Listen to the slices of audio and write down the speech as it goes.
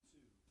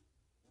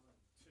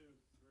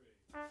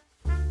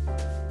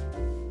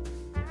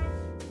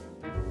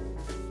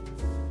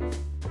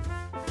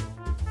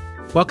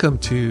Welcome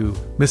to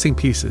Missing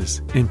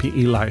Pieces in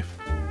PE Life.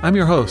 I'm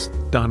your host,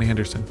 Don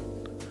Anderson.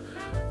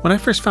 When I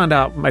first found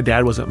out my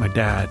dad wasn't my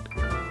dad,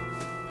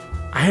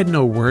 I had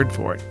no word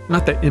for it.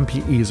 Not that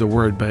MPE is a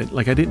word, but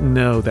I didn't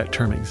know that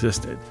term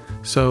existed.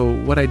 So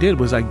what I did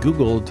was I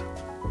Googled,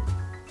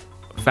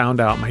 found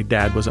out my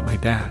dad wasn't my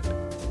dad.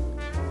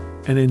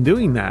 And in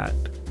doing that,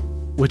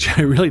 which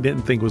I really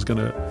didn't think was going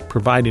to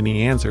provide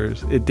any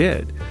answers, it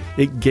did.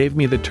 It gave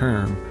me the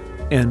term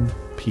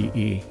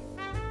NPE.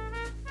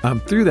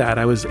 Through that,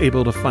 I was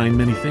able to find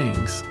many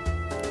things.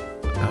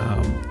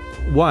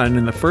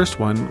 The first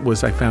one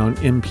was I found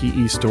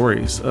MPE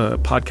Stories, a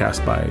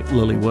podcast by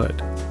Lily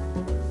Wood,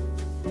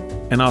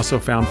 and also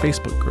found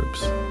Facebook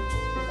groups.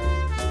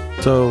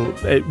 So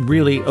it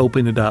really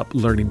opened it up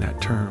learning that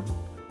term.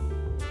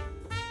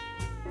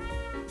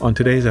 On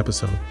today's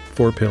episode,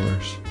 4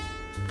 Pillars.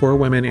 4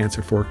 women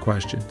answer 4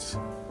 questions.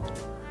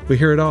 We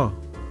hear it all,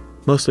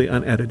 mostly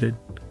unedited,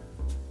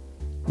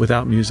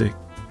 without music.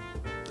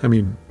 I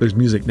mean, there's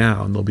music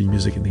now and there'll be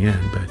music in the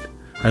end, but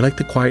I like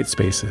the quiet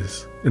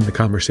spaces in the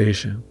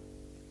conversation.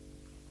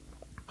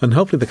 And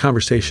hopefully the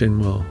conversation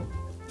will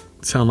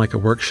sound like a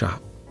workshop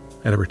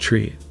at a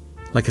retreat,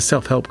 like a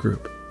self-help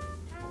group.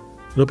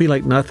 It'll be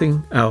like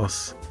nothing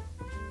else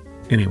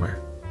anywhere.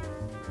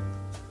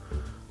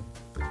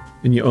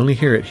 And you only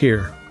hear it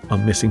here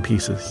on Missing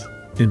Pieces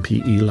in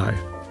PE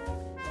Life.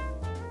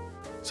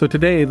 So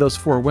today, those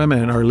 4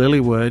 women are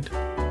Lily Wood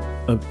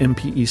of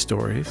MPE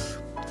Stories,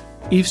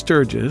 Eve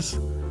Sturgis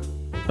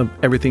of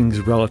Everything's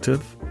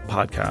Relative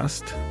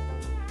podcast,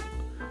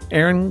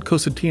 Erin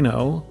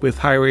Cosentino with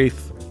High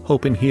Wraith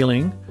Hope and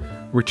Healing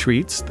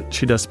retreats that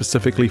she does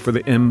specifically for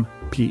the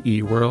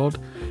MPE world,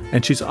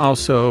 and she's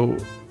also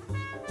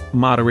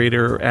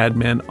moderator,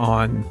 admin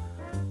on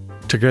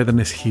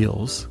Togetherness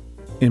Heals,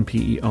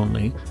 MPE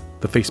only,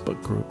 the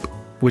Facebook group,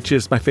 which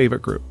is my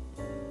favorite group.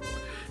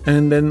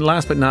 And then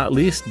last but not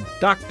least,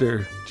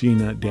 Dr.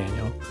 Gina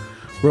Daniel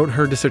wrote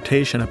her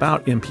dissertation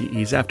about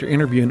MPEs after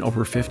interviewing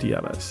over 50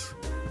 of us.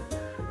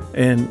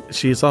 And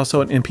she is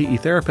also an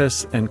MPE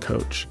therapist and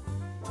coach.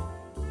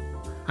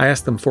 I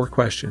asked them 4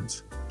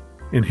 questions,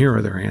 and here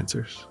are their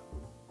answers.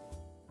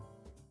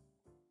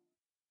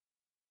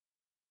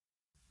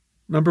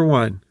 Number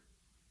 1,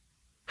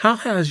 how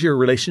has your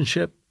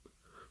relationship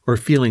or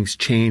feelings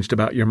changed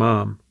about your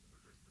mom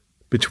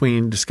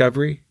between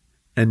discovery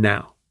and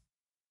now?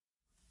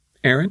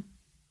 Erin?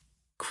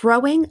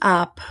 Growing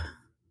up,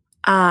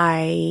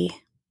 I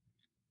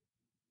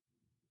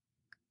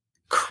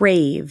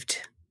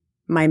craved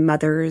my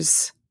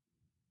mother's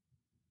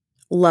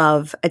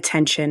love,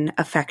 attention,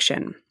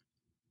 affection.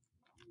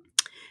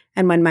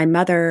 And when my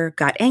mother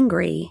got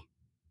angry,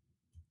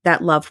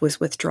 that love was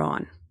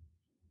withdrawn.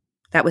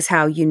 That was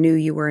how you knew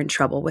you were in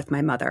trouble with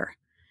my mother.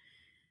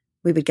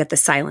 We would get the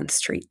silent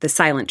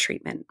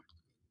treatment.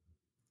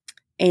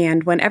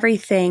 And when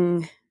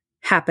everything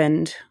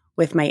happened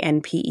with my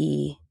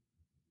NPE,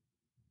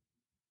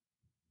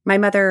 my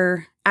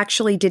mother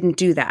actually didn't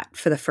do that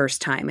for the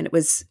first time, and it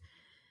was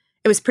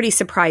pretty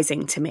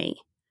surprising to me.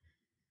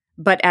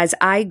 But as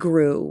I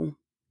grew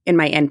in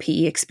my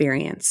NPE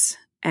experience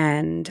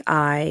and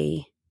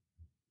I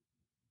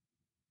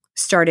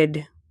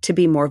started to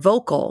be more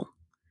vocal,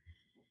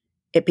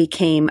 it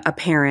became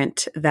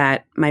apparent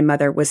that my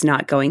mother was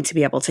not going to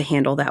be able to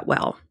handle that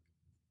well.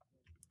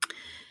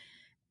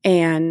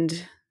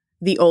 And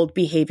the old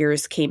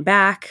behaviors came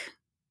back,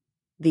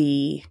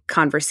 the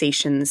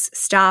conversations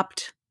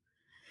stopped,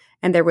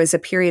 and there was a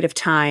period of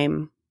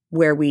time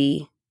where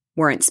we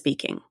weren't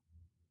speaking.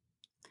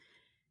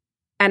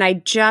 And I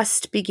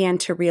just began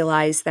to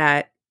realize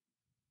that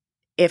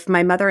if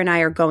my mother and I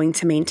are going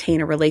to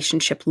maintain a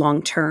relationship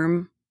long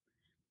term,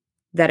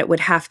 that it would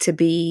have to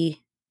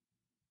be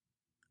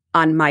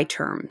on my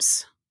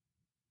terms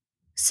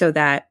so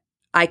that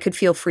I could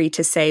feel free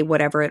to say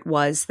whatever it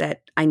was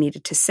that I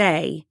needed to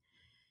say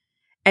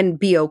and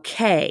be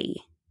okay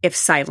if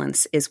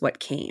silence is what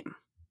came.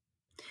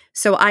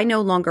 So I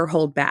no longer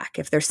hold back.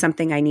 If there's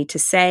something I need to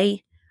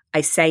say,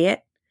 I say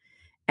it.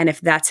 And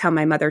if that's how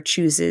my mother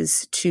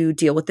chooses to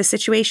deal with the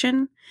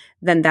situation,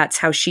 then that's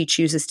how she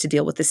chooses to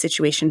deal with the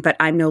situation. But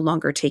I'm no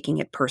longer taking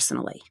it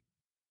personally.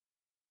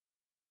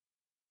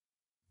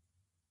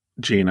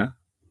 Gina?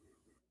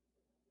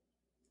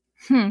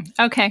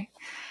 Okay.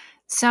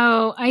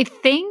 So I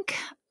think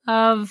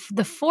of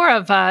the 4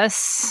 of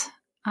us,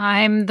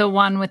 I'm the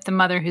one with the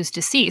mother who's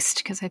deceased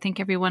because I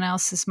think everyone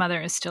else's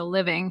mother is still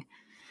living.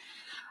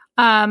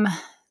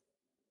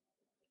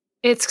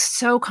 It's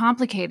so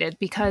complicated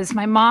because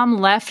my mom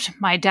left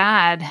my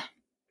dad,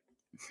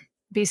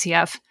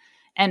 BCF,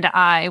 and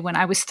I when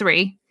I was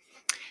 3.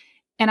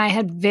 And I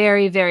had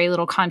very, very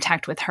little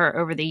contact with her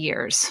over the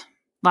years.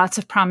 Lots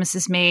of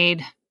promises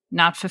made,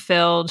 not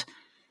fulfilled.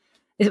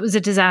 It was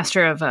a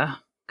disaster of a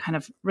kind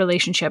of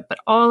relationship, but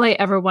all I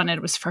ever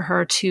wanted was for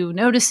her to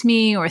notice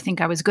me or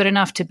think I was good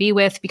enough to be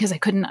with because I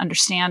couldn't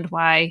understand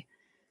why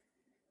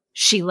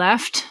she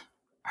left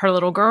her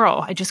little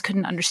girl. I just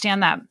couldn't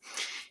understand that.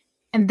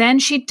 And then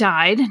she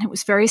died, and it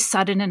was very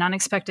sudden and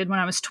unexpected when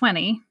I was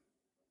 20.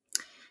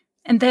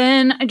 And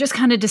then I just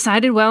kind of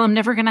decided, well, I'm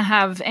never going to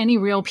have any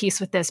real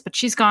peace with this, but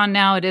she's gone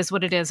now. It is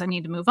what it is. I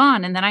need to move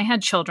on. And then I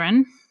had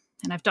children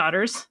and I have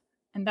daughters.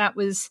 And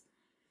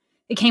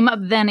it came up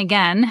then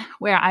again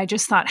where I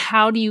just thought,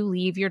 how do you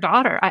leave your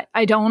daughter?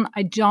 I don't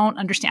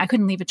understand. I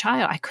couldn't leave a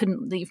child. I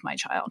couldn't leave my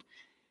child.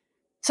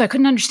 So I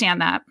couldn't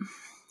understand that.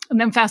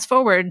 And then fast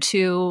forward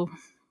to,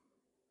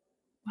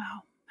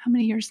 wow, how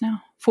many years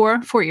now?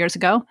 4 years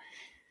ago,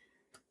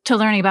 to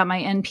learning about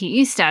my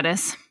NPE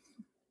status.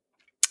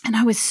 And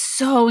I was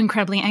so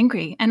incredibly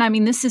angry. And I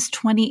mean, this is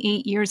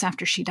 28 years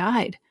after she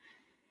died.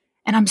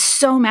 And I'm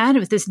so mad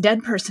with this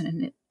dead person.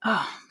 And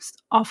it's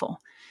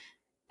awful.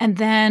 And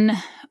then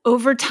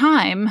over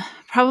time,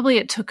 probably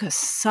it took a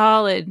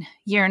solid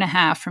year and a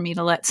half for me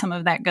to let some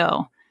of that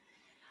go.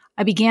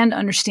 I began to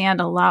understand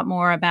a lot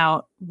more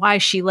about why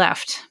she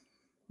left,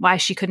 why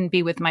she couldn't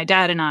be with my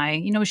dad and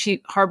I.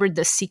 She harbored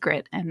this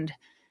secret, and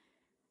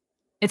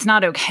it's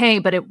not okay,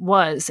 but it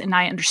was. And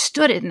I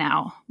understood it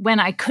now when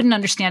I couldn't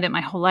understand it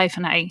my whole life.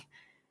 And I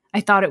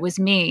thought it was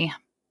me.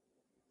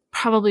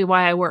 Probably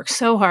why I work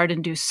so hard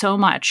and do so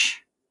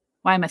much,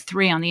 why I'm a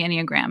 3 on the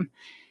Enneagram,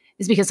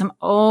 is because I'm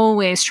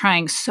always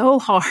trying so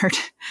hard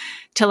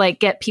to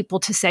get people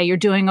to say, you're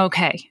doing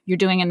okay. You're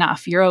doing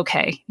enough. You're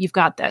okay. You've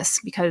got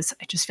this, because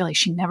I just feel like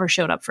she never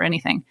showed up for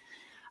anything.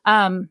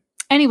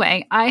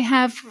 Anyway, I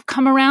have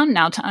come around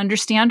now to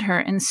understand her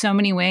in so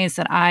many ways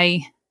that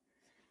I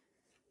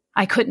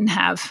couldn't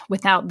have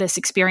without this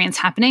experience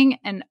happening.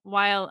 And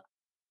while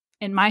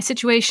in my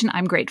situation,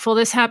 I'm grateful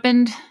this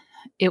happened,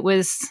 it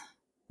was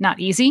not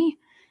easy,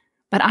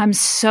 but I'm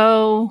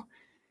so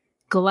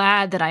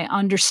glad that I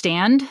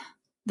understand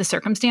the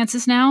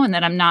circumstances now and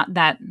that I'm not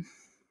that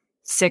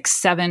 6,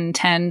 7,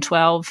 10,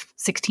 12,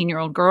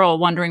 16-year-old girl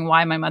wondering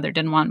why my mother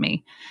didn't want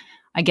me.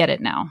 I get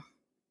it now.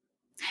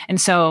 And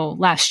so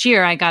last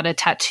year I got a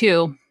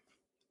tattoo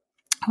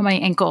on my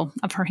ankle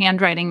of her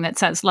handwriting that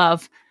says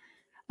love.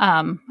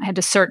 I had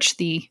to search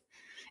the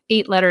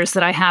 8 letters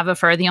that I have of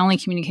her, the only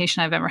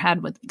communication I've ever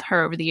had with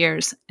her over the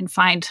years, and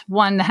find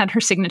one that had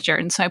her signature.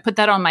 And so I put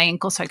that on my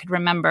ankle so I could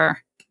remember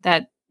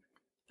that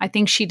I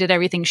think she did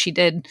everything she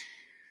did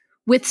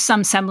with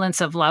some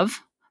semblance of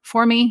love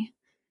for me,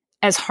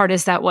 as hard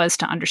as that was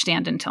to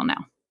understand until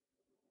now.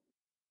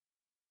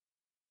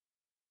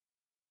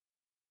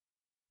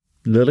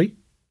 Lily?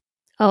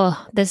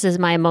 Oh, this is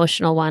my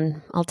emotional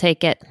one. I'll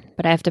take it,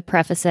 but I have to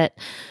preface it.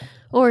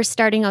 Oh, we're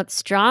starting out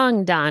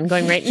strong, Dawn,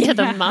 going right into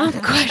the mom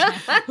question.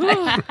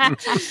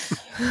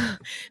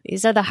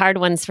 These are the hard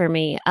ones for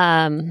me.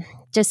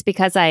 Just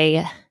because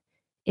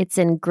it's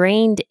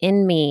ingrained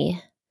in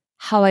me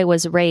how I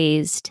was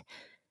raised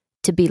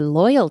to be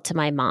loyal to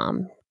my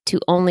mom,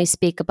 to only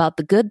speak about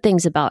the good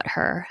things about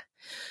her.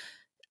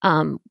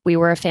 We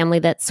were a family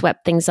that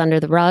swept things under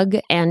the rug,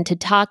 and to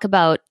talk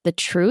about the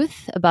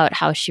truth about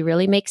how she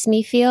really makes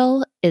me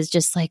feel is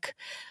just like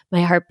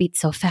my heart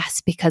beats so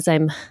fast because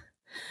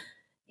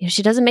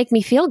she doesn't make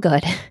me feel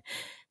good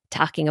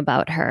talking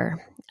about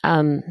her.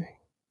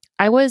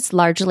 I was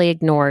largely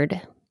ignored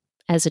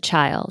as a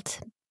child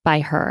by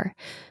her.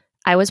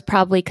 I was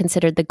probably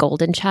considered the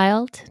golden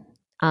child.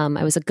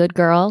 I was a good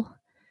girl.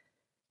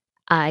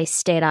 I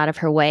stayed out of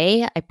her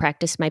way. I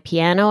practiced my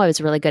piano. I was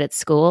really good at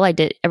school. I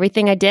did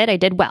everything I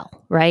did well,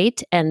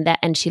 right?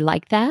 And she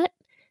liked that.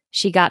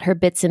 She got her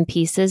bits and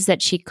pieces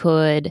that she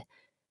could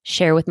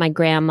share with my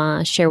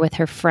grandma, share with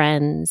her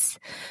friends.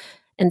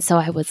 And so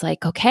I was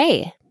like,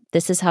 okay,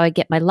 this is how I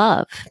get my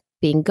love,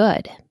 being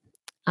good.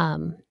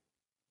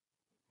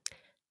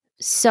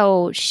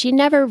 So she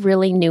never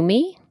really knew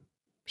me.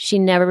 She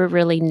never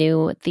really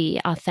knew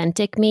the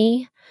authentic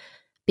me,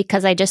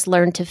 because I just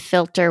learned to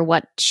filter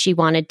what she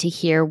wanted to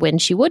hear when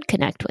she would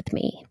connect with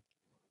me.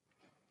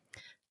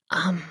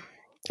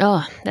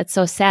 That's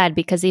so sad,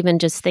 because even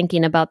just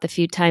thinking about the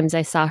few times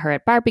I saw her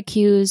at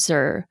barbecues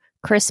or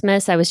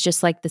Christmas, I was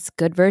just like this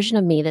good version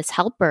of me, this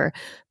helper,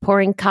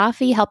 pouring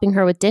coffee, helping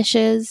her with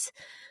dishes.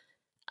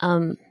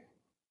 It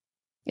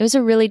was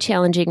a really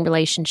challenging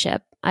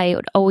relationship. I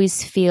would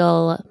always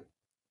feel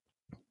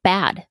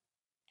bad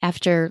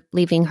after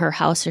leaving her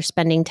house or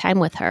spending time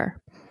with her,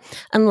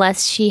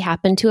 unless she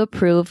happened to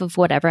approve of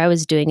whatever I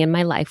was doing in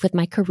my life with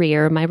my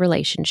career or my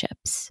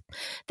relationships.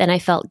 Then I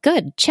felt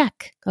good.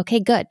 Check. Okay,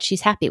 good.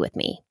 She's happy with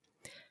me.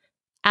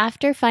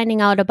 After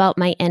finding out about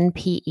my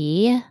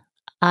NPE,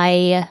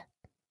 I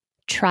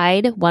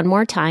tried one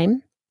more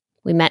time.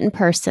 We met in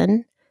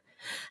person.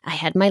 I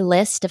had my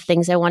list of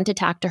things I wanted to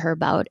talk to her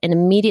about, and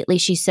immediately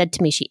she said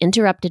to me, she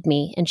interrupted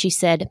me, and she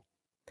said,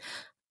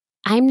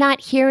 "I'm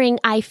not hearing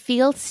I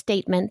feel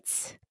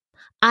statements.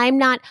 I'm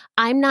not,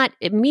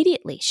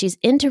 immediately. She's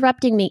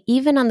interrupting me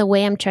even on the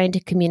way I'm trying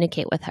to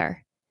communicate with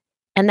her.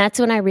 And that's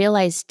when I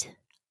realized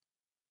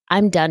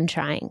I'm done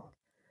trying.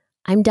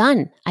 I'm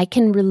done. I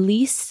can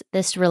release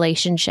this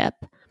relationship.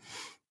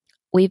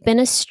 We've been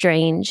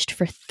estranged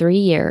for 3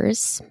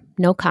 years,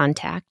 no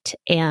contact.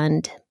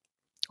 And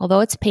although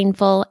it's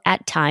painful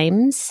at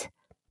times,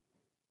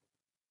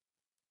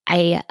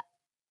 I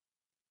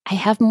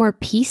have more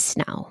peace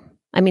now.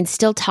 I mean,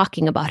 still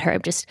talking about her,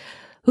 I'm just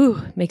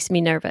makes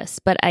me nervous.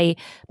 But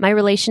my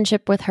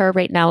relationship with her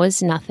right now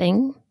is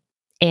nothing.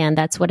 And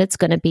that's what it's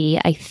going to be,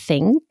 I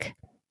think.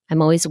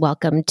 I'm always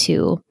welcome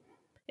to,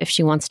 if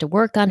she wants to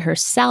work on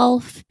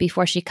herself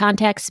before she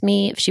contacts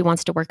me, if she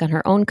wants to work on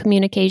her own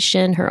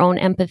communication, her own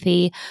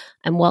empathy,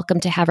 I'm welcome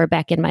to have her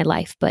back in my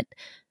life. But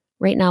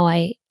right now,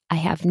 I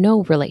have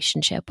no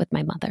relationship with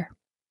my mother.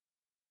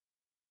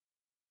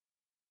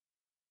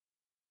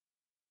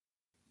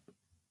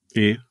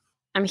 Yeah.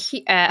 I'm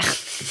here.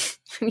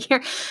 I'm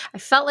here. I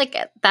felt like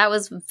that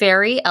was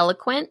very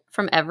eloquent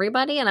from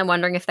everybody, and I'm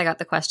wondering if they got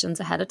the questions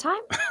ahead of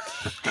time.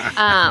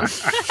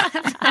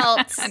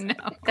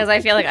 Because I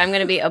feel like I'm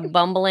going to be a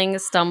bumbling,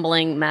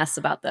 stumbling mess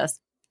about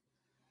this.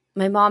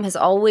 My mom has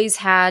always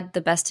had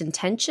the best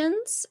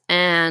intentions,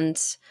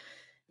 and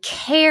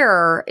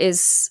care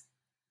is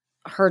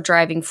her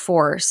driving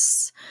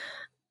force.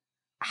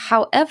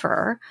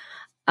 However,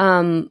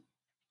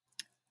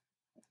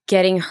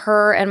 getting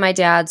her and my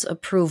dad's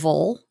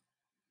approval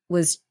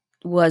was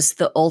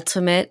the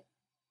ultimate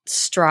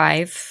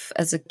strive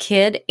as a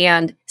kid,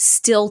 and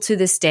still to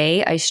this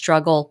day I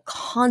struggle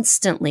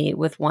constantly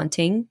with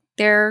wanting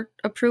their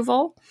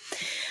approval.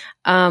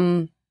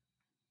 And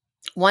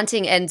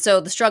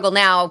so the struggle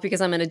now,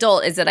 because I'm an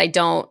adult, is that I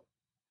don't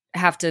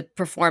have to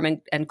perform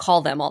and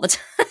call them all the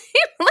time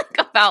like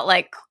about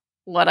like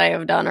what I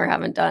have done or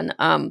haven't done.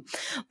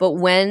 But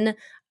when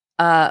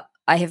I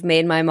have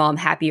made my mom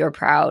happy or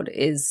proud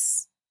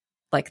is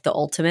like the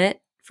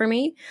ultimate for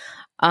me.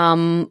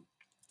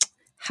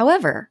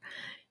 However,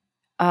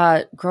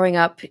 growing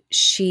up,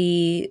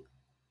 she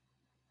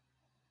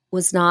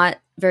was not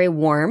very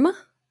warm,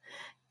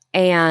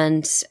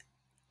 and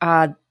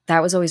that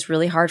was always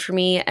really hard for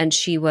me. And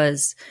she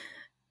was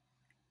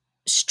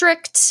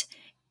strict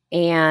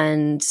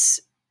and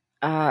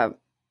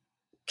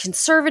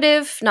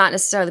conservative, not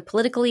necessarily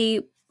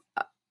politically,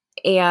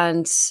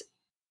 and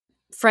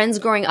friends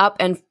growing up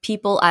and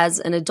people as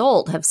an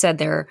adult have said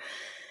they're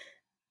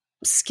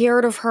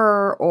scared of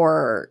her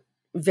or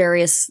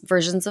various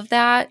versions of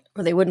that,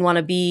 or they wouldn't want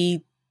to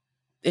be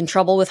in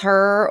trouble with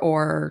her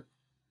or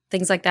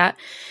things like that.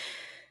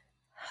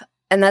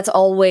 And that's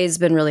always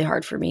been really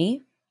hard for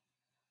me.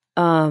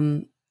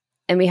 And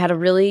we had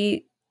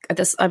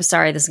I'm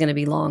sorry, this is going to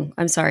be long.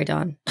 I'm sorry,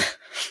 Dawn.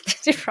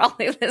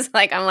 Probably this,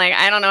 I'm like,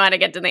 I don't know how to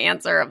get to the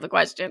answer of the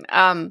question.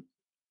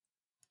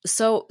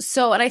 So,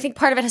 and I think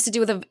part of it has to do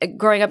with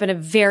growing up in a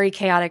very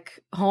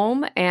chaotic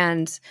home,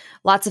 and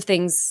lots of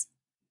things,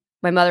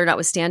 my mother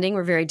notwithstanding,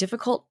 were very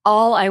difficult.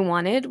 All I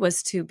wanted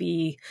was to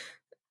be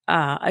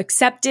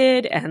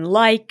accepted and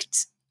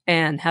liked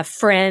and have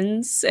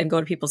friends and go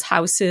to people's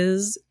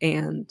houses,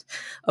 and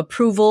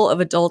approval of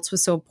adults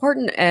was so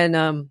important.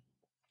 And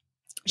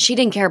she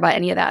didn't care about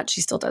any of that.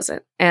 She still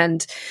doesn't.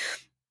 And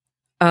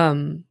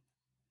that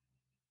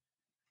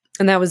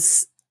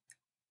was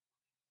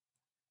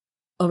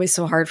always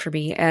so hard for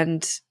me,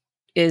 and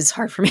is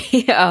hard for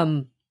me.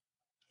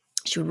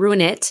 She would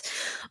ruin it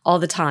all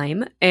the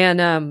time.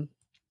 And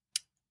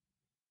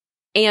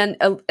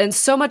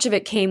so much of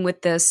it came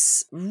with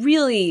this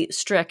really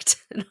strict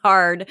and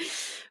hard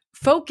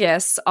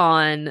focus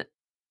on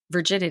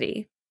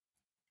virginity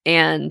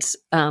and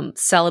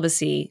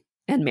celibacy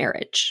and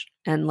marriage.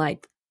 And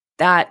like,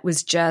 that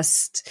was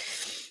just,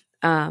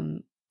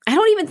 I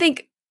don't even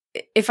think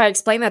if I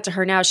explained that to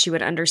her now, she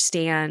would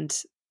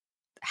understand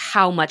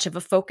how much of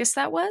a focus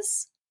that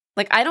was.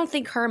 Like, I don't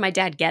think her and my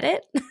dad get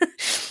it.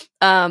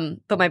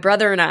 But my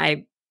brother and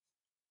I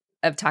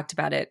have talked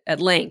about it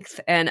at length.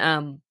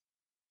 And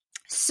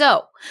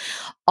so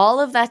all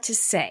of that to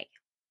say,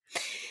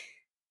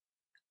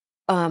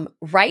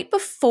 right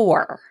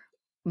before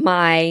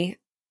my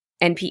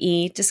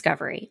NPE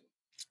discovery,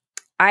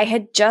 I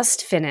had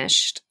just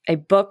finished a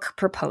book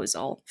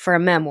proposal for a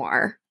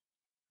memoir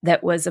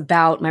that was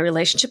about my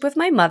relationship with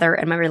my mother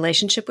and my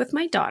relationship with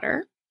my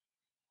daughter,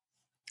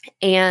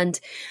 and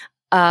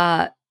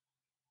how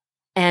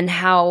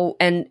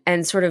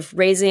and sort of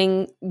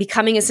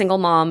becoming a single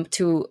mom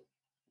to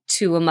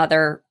a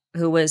mother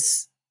who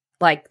was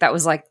like, that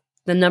was like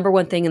the number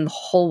one thing in the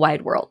whole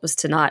wide world, was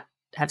to not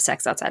have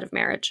sex outside of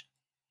marriage.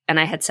 And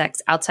I had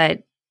sex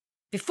outside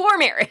before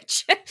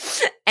marriage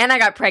and I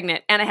got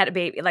pregnant and I had a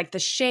baby. Like, the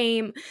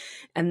shame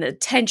and the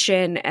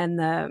tension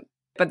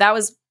but that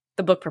was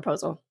the book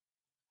proposal.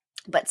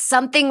 But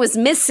something was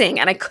missing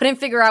and I couldn't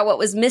figure out what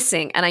was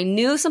missing. And I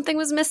knew something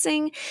was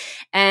missing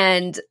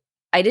and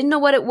I didn't know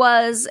what it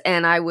was.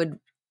 And I would,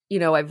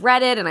 I've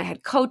read it and I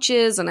had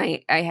coaches and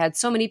I had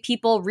so many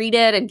people read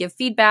it and give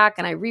feedback,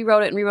 and I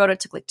rewrote it. It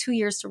took like 2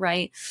 years to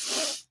write.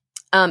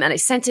 And I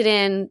sent it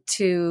in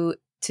to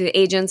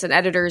agents and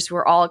editors who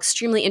were all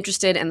extremely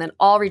interested, and then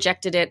all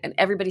rejected it. And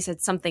everybody said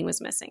something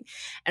was missing.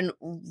 And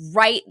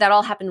that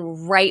all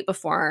happened right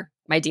before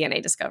my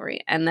DNA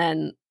discovery. And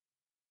then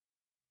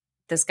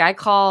this guy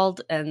called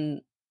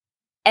and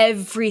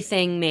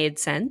everything made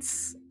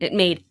sense. It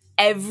made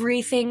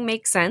everything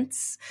make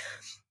sense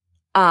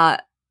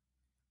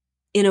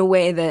in a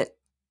way that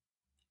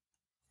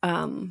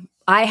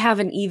I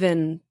haven't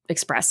even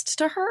expressed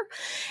to her.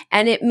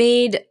 And it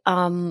made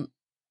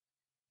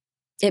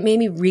it made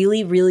me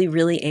really, really,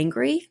 really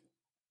angry,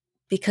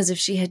 because if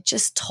she had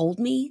just told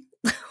me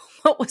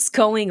what was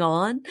going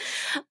on,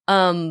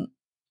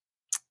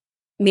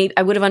 maybe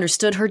I would have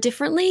understood her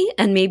differently,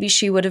 and maybe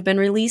she would have been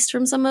released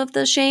from some of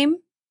the shame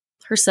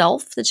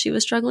herself that she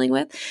was struggling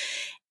with.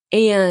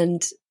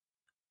 And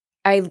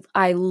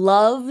I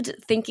loved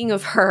thinking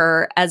of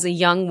her as a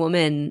young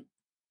woman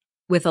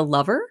with a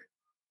lover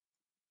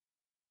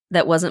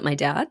that wasn't my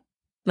dad,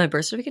 my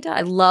birth certificate dad.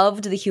 I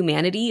loved the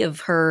humanity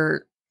of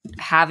her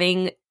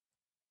having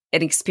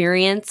an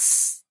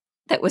experience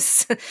that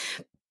was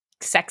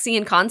sexy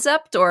in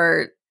concept,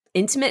 or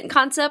intimate in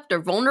concept, or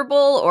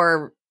vulnerable,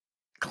 or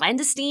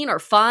clandestine, or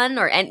fun,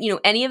 or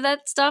any of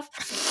that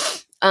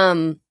stuff.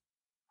 I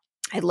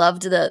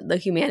loved the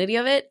humanity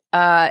of it.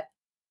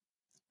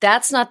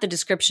 That's not the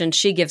description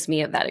she gives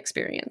me of that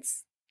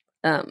experience.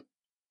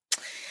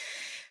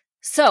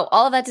 So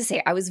all of that to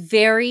say, I was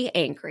very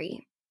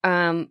angry,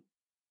 and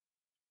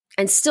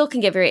still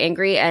can get very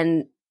angry,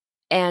 and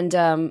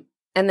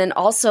then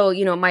also,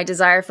 my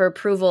desire for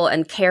approval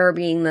and care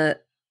being the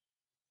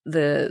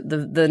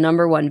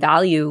number one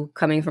value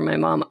coming from my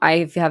mom.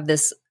 I have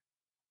this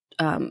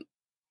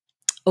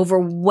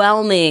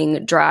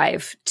overwhelming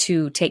drive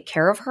to take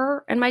care of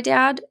her and my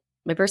dad.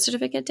 My birth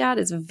certificate dad.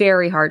 Is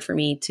very hard for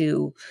me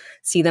to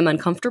see them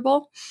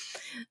uncomfortable.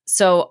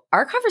 So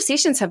our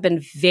conversations have been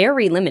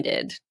very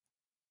limited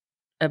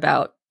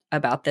about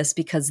this,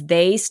 because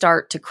they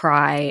start to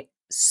cry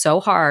so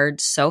hard,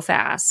 so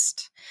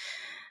fast.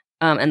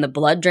 And the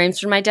blood drains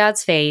from my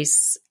dad's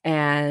face,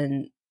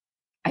 and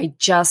I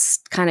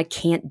just kind of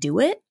can't do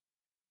it.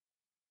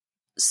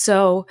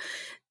 So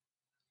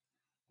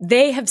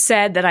they have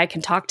said that I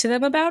can talk to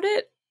them about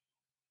it,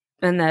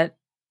 and that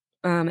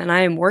and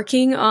I am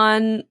working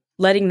on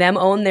letting them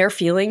own their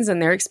feelings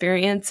and their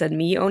experience, and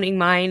me owning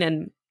mine.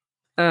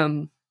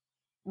 And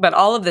but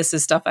all of this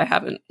is stuff I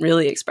haven't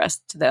really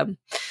expressed to them.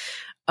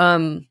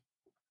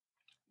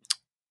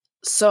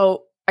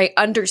 So I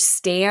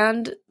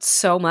understand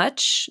so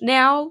much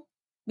now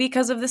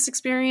because of this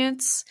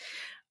experience.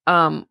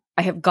 I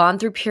have gone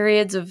through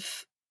periods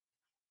of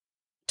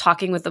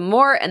talking with them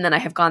more, and then I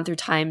have gone through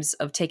times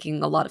of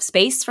taking a lot of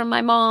space from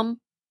my mom.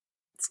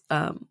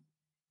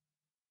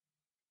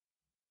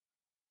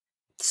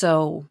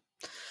 So,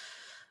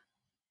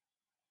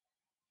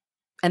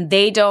 and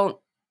they don't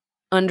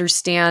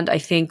understand, I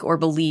think, or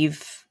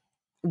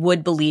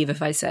would believe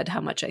if I said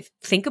how much I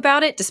think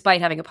about it,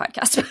 despite having a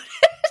podcast about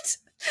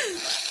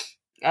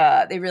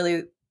it.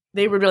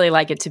 They would really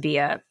like it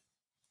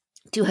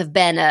to have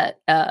been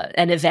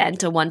an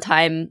event, a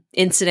one-time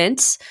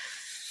incident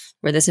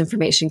where this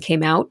information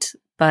came out.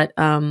 But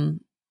I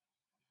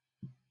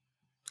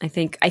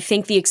think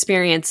the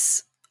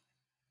experience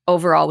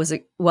overall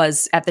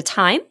was at the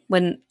time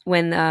when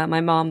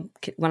my mom,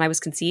 when I was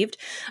conceived,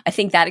 I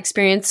think that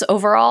experience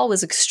overall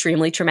was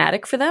extremely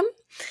traumatic for them.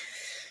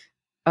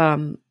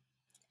 And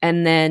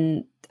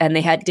they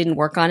didn't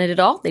work on it at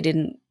all. They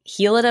didn't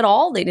heal it at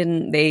all. They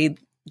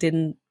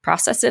didn't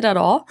process it at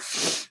all.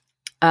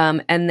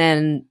 And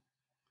then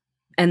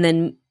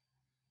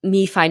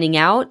me finding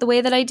out the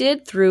way that I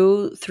did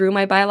through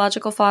my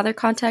biological father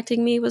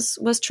contacting me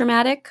was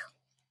traumatic.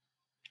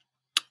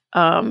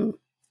 And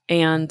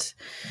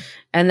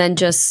then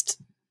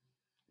just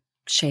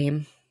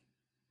shame.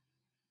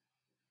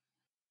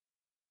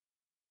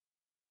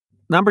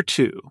 Number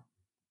 2,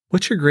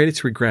 what's your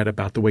greatest regret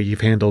about the way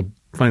you've handled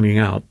finding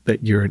out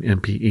that you're an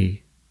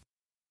MPE?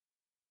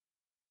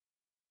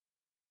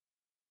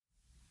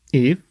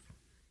 Eve?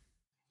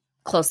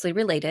 Closely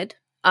related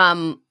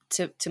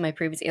to my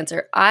previous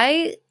answer.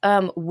 I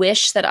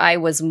wish that I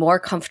was more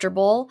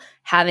comfortable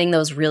having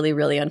those really,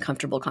 really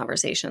uncomfortable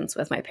conversations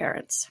with my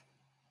parents.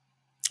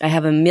 I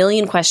have a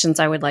million questions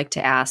I would like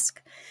to ask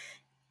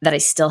that I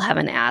still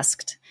haven't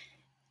asked.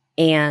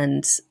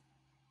 And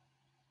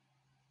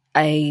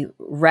I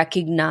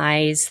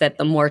recognize that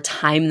the more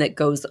time that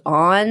goes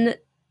on,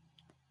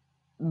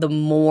 the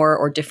more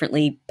or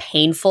differently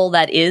painful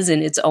that is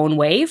in its own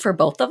way for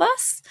both of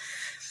us.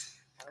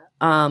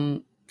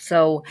 And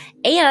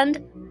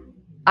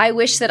I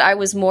wish that I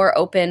was more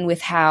open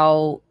with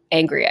how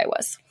angry I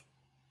was,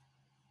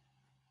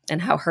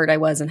 and how hurt I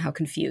was, and how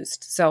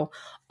confused. So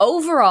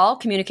overall,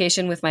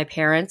 communication with my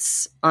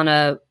parents on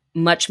a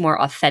much more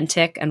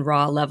authentic and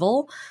raw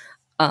level,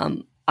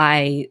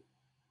 I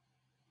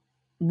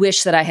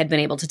wish that I had been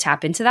able to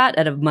tap into that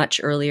at a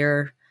much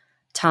earlier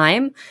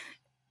time,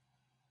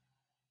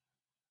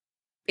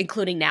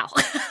 including now.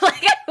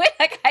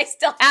 I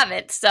still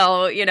haven't.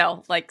 So,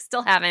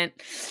 still haven't.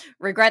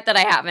 Regret that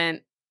I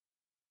haven't.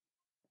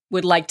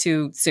 Would like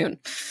to soon.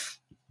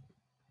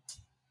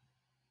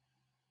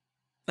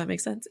 That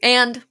makes sense.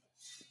 And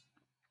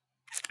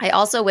I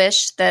also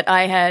wish that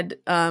I had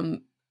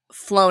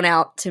flown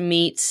out to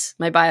meet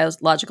my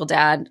biological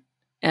dad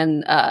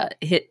and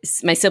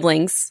my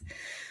siblings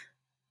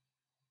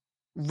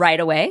right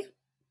away.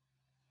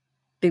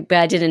 But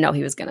I didn't know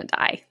he was going to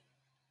die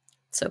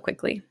so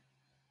quickly.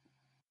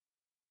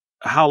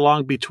 How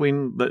long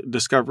between the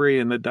discovery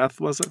and the death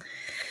was it?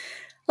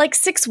 Like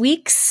 6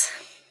 weeks.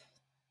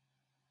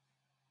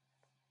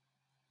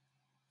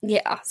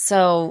 Yeah.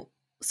 So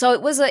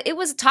it was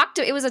a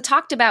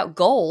talked about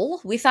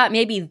goal. We thought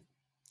maybe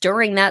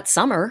during that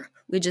summer,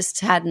 we just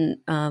hadn't,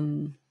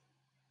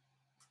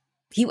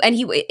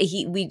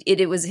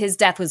 it was, his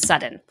death was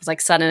sudden. It was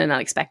like sudden and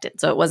unexpected.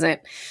 So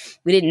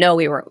we didn't know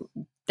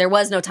there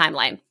was no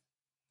timeline.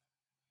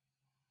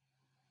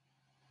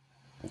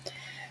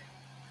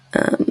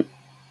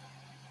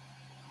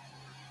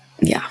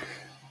 Yeah.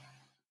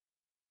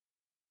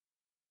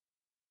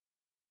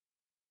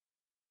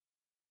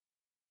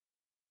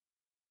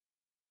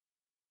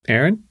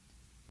 Aaron?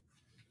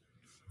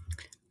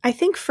 I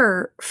think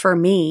for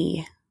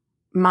me,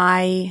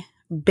 my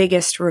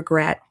biggest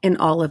regret in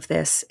all of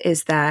this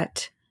is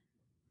that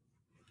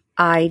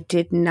I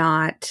did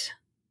not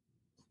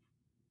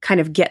kind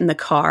of get in the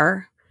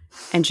car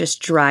and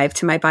just drive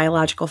to my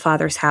biological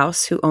father's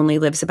house, who only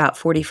lives about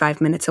 45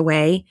 minutes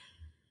away,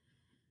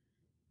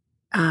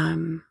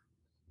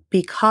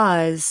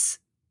 because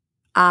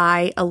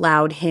I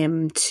allowed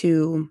him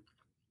to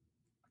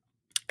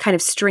kind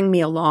of string me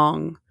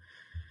along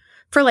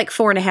for like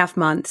 4.5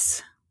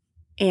 months.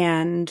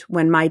 And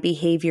when my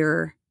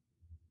behavior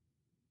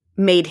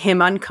made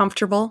him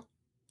uncomfortable,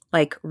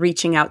 like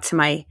reaching out to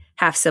my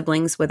half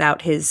siblings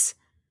without his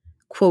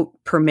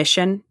quote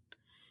permission,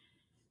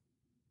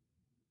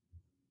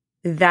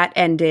 that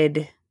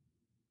ended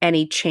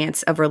any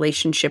chance of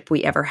relationship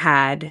we ever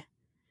had.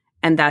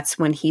 And that's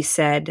when he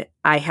said,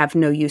 I have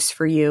no use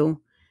for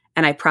you,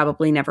 and I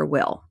probably never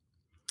will.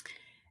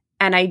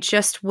 And I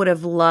just would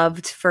have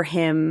loved for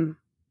him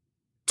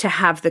to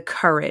have the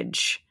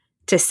courage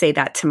to say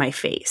that to my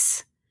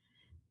face,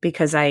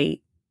 because I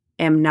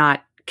am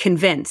not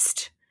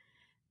convinced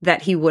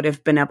that he would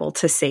have been able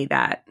to say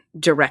that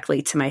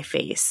directly to my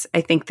face.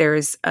 I think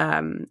there's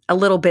a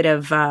little bit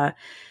of a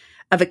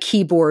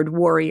keyboard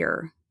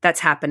warrior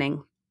that's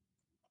happening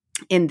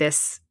in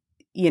this,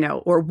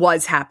 or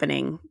was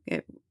happening.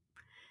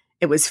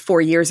 It was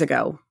 4 years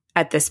ago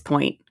at this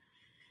point.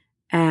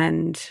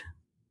 And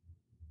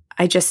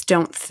I just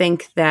don't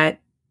think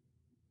that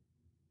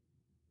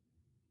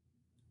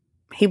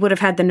he would have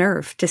had the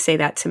nerve to say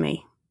that to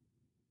me,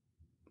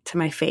 to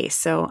my face.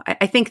 So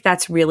I think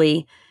that's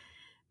really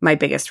my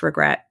biggest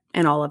regret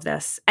in all of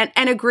this. And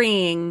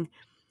agreeing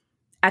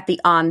at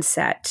the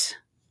onset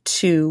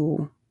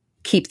to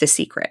keep the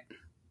secret.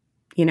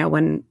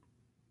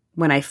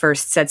 When I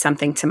first said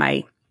something to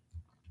my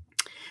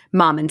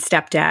mom and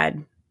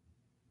stepdad,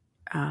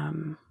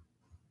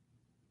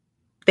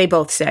 they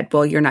both said,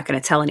 well, you're not going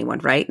to tell anyone,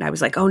 right? And I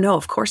was like, oh no,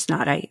 of course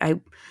not. I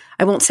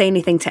won't say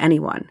anything to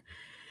anyone.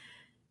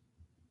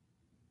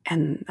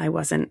 And I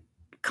wasn't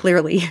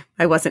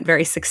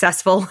very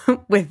successful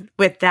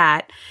with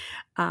that.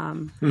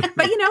 But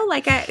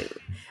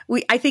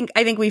I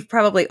think we've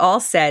probably all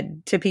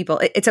said to people,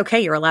 it's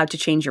okay. You're allowed to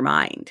change your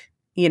mind.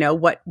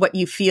 What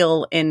you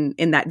feel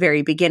in that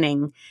very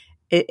beginning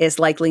is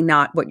likely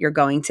not what you're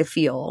going to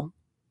feel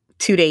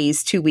 2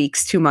 days, 2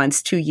 weeks, 2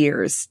 months, 2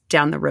 years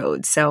down the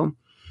road. So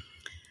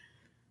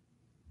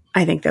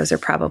I think those are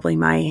probably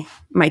my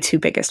two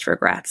biggest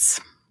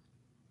regrets.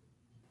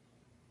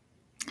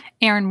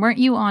 Aaron, weren't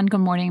you on Good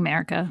Morning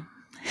America?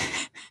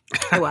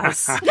 I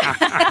was.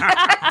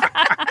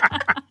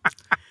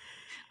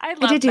 I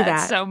love did do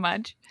that so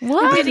much.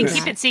 What? I'm going to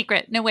keep it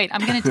secret. No, wait,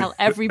 I'm going to tell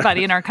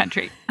everybody in our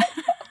country.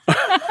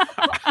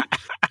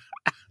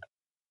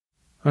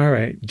 All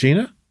right.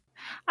 Gina?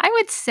 I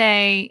would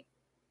say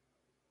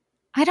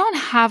I don't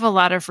have a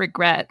lot of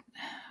regret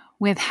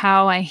with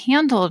how I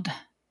handled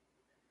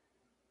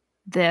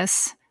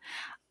this.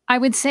 I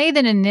would say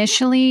that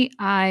initially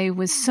I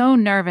was so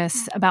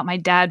nervous about my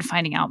dad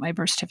finding out, my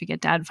birth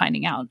certificate dad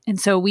finding out. And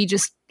so we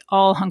just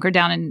all hunkered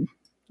down and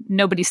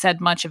nobody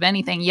said much of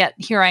anything. Yet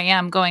here I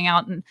am going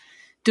out and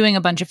doing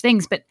a bunch of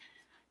things, but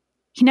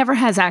he never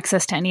has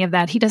access to any of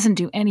that. He doesn't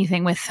do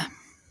anything with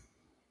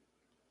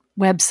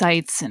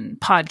websites and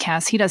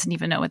podcasts. He doesn't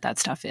even know what that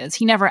stuff is.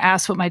 He never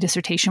asked what my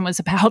dissertation was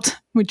about,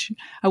 which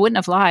I wouldn't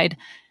have lied.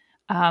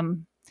 So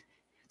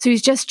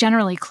he's just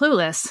generally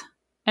clueless.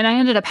 And I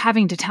ended up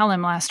having to tell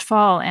him last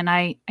fall, and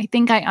I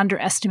think I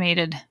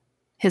underestimated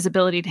his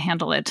ability to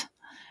handle it.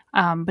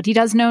 But he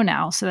does know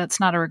now, so that's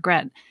not a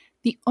regret.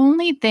 The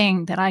only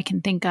thing that I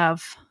can think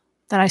of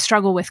that I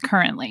struggle with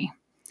currently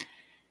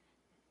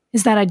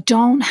is that I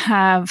don't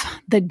have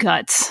the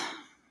guts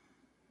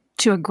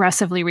to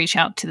aggressively reach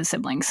out to the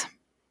siblings.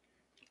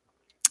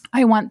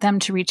 I want them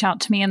to reach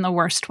out to me in the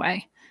worst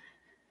way.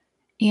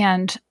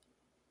 And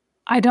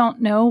I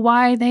don't know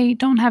why they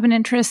don't have an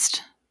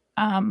interest.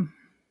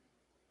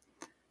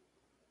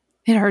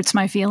 It hurts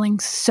my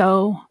feelings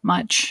so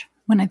much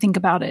when I think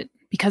about it,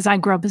 because I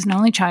grew up as an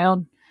only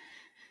child.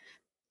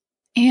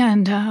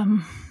 And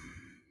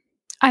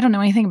I don't know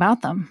anything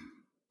about them.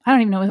 I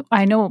don't even know.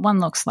 I know what one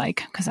looks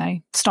like because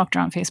I stalked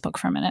her on Facebook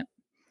for a minute.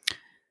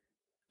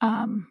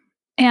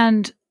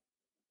 And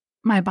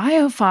my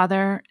bio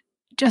father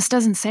just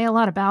doesn't say a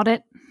lot about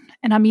it.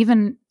 And I'm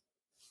even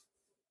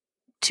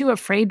too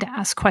afraid to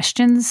ask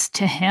questions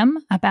to him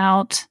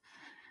about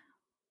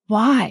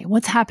why,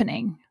 what's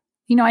happening.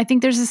 I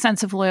think there's a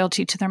sense of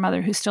loyalty to their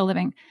mother who's still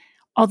living,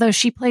 although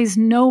she plays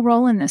no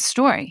role in this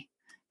story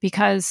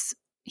because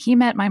he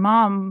met my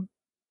mom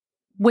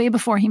way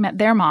before he met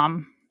their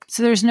mom.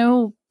 So there's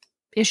no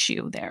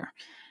issue there.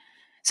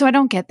 So I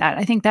don't get that.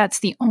 I think that's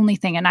the only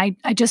thing. And I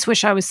just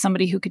wish I was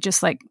somebody who could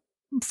just like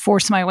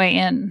force my way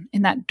in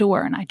that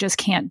door, and I just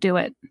can't do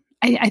it.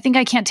 I think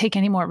I can't take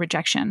any more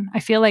rejection. I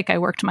feel like I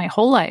worked my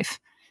whole life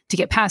to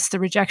get past the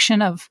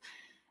rejection of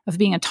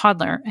being a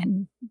toddler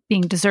and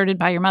being deserted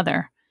by your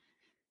mother.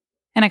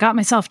 And I got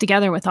myself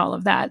together with all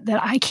of that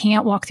I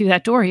can't walk through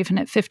that door even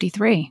at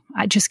 53.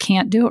 I just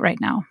can't do it right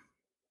now.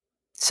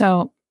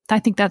 So I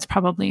think that's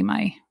probably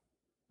my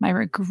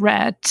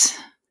regret.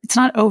 It's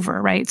not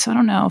over, right? So I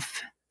don't know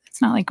if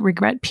it's not like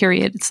regret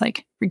period. It's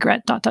like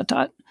regret ...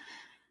 Because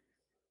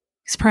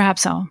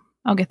perhaps I'll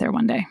get there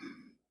one day.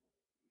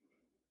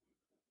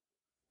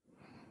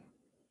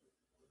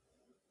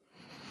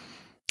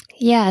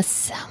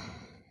 Yes.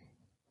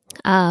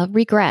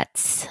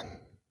 Regrets.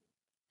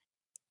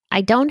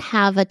 I don't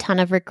have a ton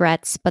of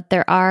regrets, but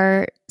there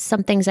are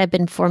some things I've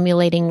been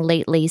formulating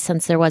lately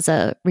since there was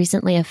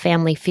recently a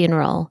family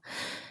funeral.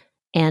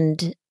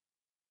 And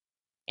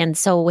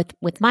so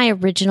with my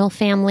original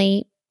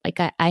family, like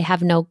I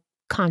have no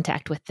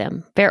contact with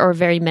them,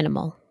 very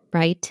minimal,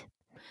 right?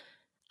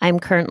 I'm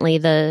currently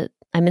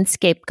I'm in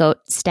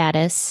scapegoat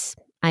status.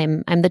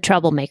 I'm the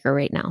troublemaker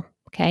right now,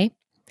 okay?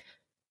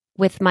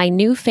 With my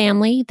new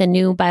family, the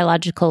new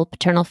biological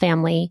paternal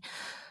family,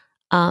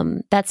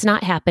 that's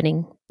not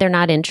happening. They're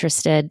not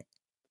interested.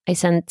 I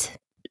sent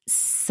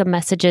some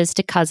messages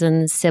to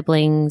cousins,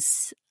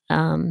 siblings,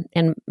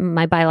 and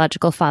my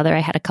biological father. I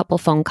had a couple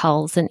phone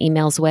calls and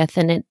emails with,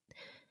 and it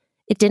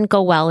didn't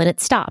go well, and it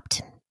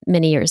stopped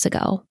many years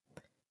ago,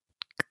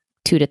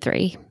 2 to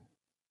 3.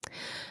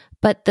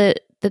 But the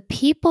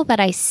people that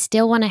I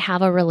still want to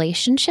have a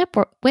relationship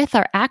with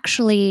are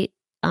actually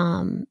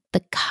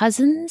the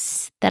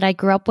cousins that I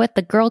grew up with,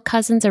 the girl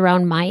cousins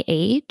around my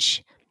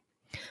age.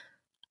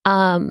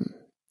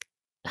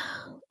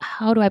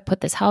 How do I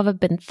put this? How have I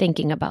been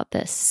thinking about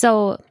this?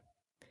 So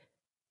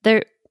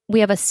we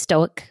have a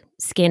stoic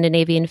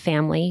Scandinavian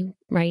family,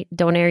 right?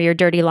 Don't air your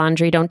dirty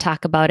laundry, don't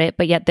talk about it,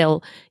 but yet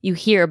you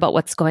hear about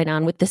what's going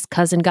on with this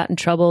cousin got in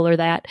trouble or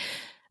that.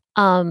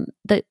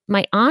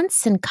 My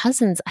aunts and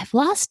cousins, I've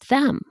lost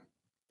them.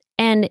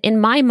 And in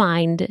my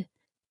mind,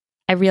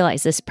 I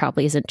realize this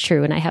probably isn't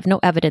true and I have no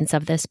evidence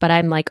of this, but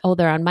I'm like, oh,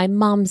 they're on my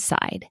mom's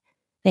side.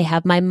 They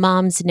have my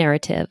mom's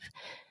narrative.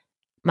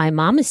 My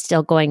mom is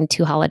still going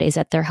to holidays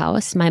at their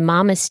house. My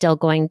mom is still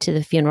going to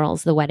the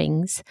funerals, the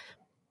weddings.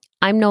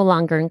 I'm no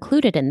longer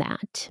included in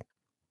that.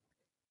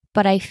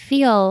 But I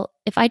feel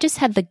if I just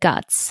had the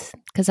guts,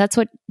 because that's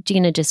what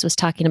Gina just was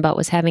talking about,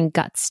 was having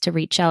guts to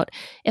reach out.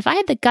 If I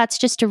had the guts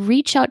just to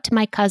reach out to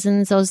my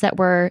cousins, those that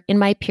were in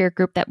my peer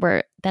group that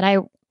I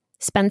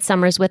spend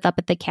summers with up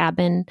at the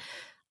cabin,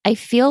 I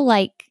feel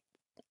like,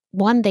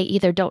 one, they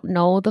either don't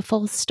know the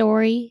full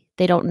story,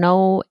 they don't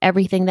know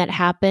everything that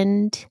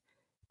happened,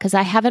 because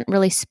I haven't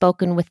really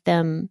spoken with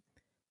them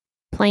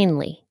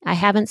plainly. I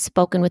haven't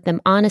spoken with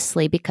them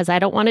honestly because I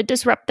don't want to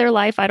disrupt their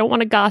life. I don't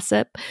want to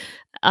gossip.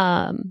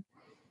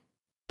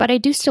 But I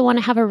do still want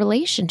to have a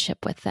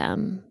relationship with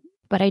them.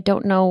 But I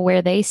don't know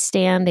where they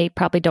stand. They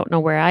probably don't know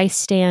where I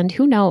stand.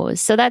 Who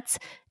knows? So that's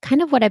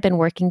kind of what I've been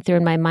working through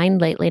in my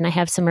mind lately. And I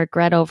have some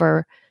regret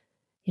over,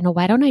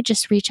 why don't I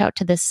just reach out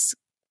to these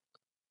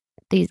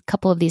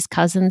couple of these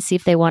cousins, see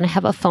if they want to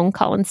have a phone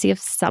call and see if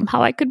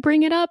somehow I could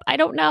bring it up. I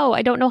don't know.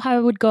 I don't know how I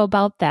would go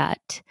about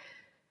that.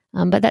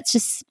 But that's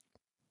just,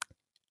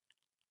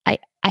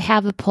 I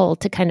have a pull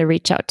to kind of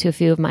reach out to a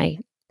few of my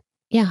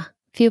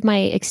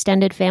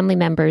extended family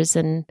members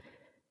and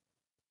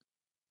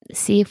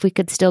see if we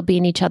could still be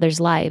in each other's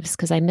lives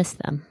because I miss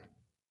them.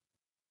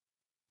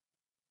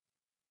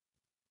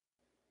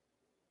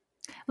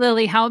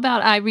 Lily, how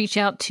about I reach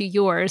out to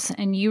yours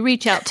and you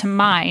reach out to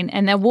mine,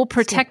 and then we'll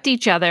protect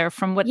each other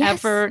from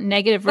whatever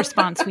negative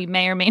response we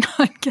may or may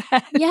not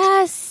get.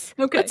 Yes.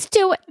 Okay. Let's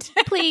do it,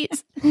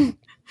 please.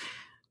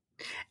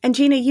 And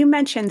Gina, you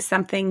mentioned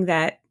something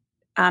that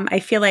I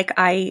feel like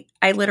I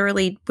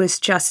literally was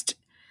just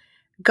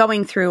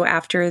going through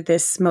after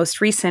this most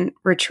recent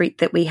retreat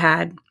that we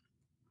had.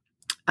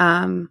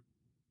 One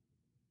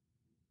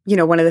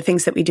of the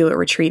things that we do at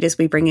retreat is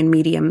we bring in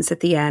mediums at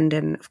the end.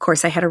 And of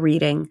course I had a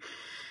reading.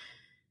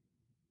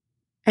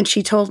 And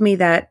she told me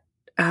that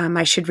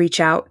I should reach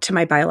out to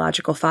my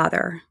biological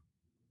father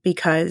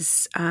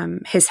because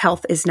his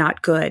health is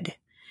not good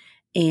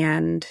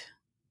and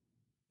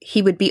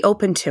he would be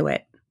open to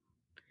it.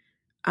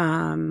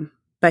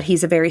 But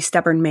he's a very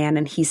stubborn man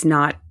and he's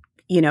not,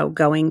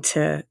 going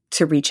to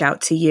reach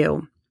out to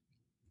you.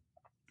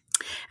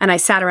 And I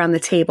sat around the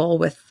table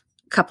with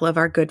a couple of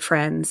our good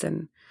friends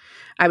and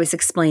I was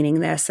explaining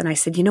this and I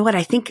said, you know what?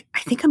 I think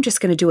I'm just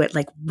going to do it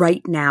like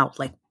right now,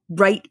 like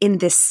right in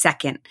this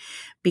second,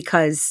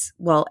 because,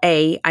 well,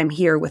 A, I'm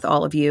here with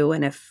all of you.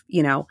 And if,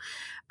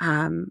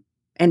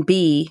 and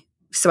B,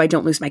 so I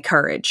don't lose my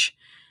courage.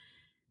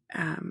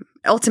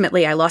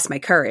 Ultimately I lost my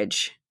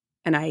courage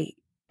and I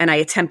I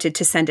attempted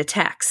to send a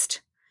text.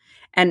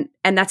 And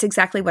that's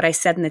exactly what I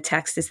said in the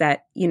text, is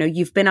that,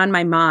 you've been on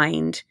my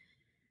mind,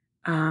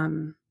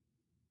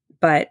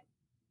 but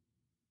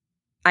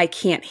I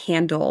can't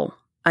handle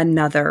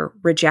another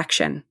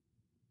rejection.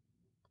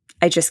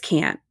 I just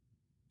can't.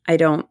 I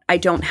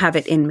don't have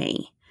it in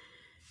me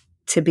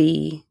to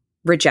be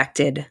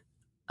rejected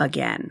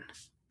again.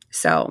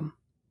 So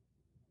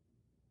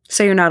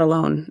you're not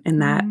alone in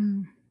that.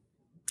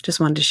 Just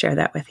wanted to share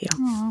that with you.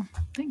 Oh,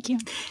 thank you.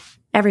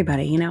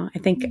 Everybody, I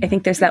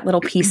think there's that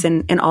little piece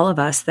in all of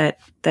us that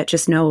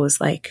just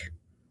knows, like,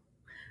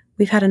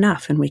 we've had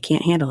enough and we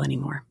can't handle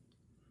anymore.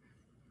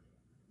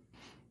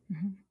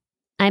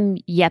 I'm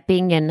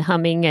yepping and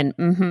humming and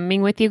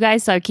mm-humming with you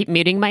guys, so I keep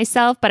muting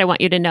myself, but I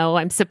want you to know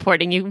I'm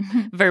supporting you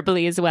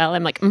verbally as well.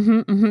 I'm like,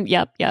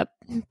 yep,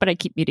 but I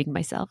keep muting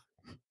myself.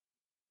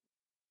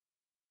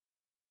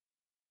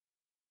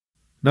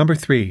 Number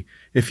 3,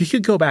 if you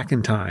could go back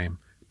in time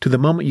to the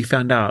moment you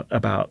found out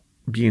about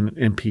being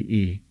an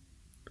MPE,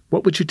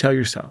 what would you tell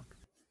yourself?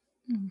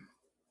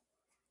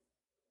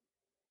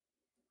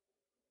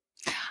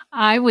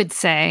 I would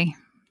say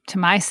to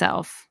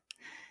myself,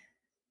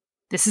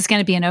 this is going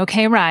to be an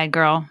okay ride,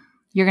 girl.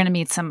 You're going to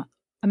meet some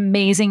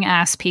amazing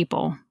ass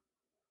people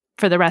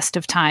for the rest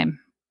of time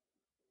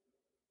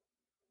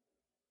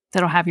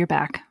that'll have your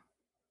back.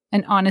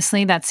 And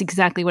honestly, that's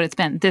exactly what it's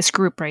been. This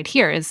group right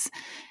here is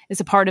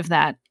a part of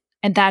that.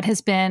 And that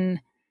has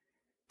been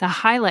the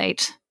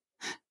highlight.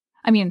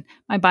 I mean,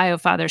 my bio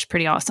father is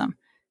pretty awesome,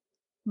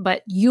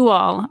 but you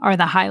all are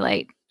the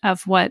highlight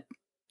of what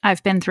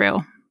I've been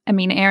through. I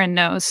mean, Erin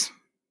knows.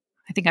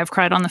 I think I've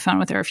cried on the phone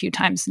with her a few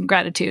times in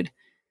gratitude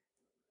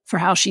for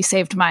how she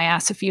saved my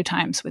ass a few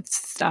times with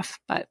stuff.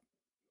 But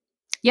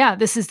yeah,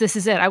 this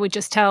is it. I would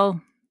just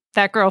tell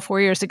that girl 4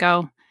 years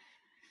ago,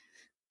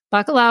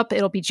 buckle up.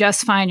 It'll be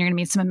just fine. You're going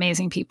to meet some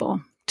amazing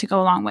people to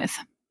go along with.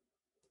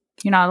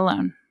 You're not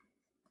alone.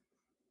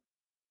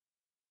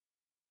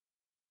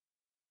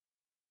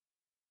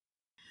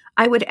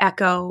 I would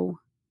echo,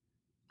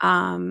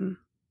 so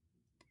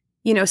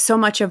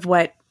much of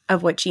what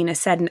Gina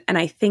said. And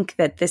I think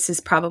that this is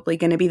probably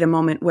going to be the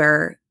moment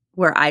where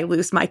I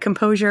lose my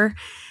composure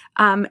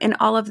in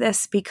all of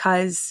this,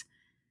 because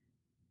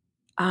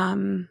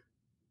I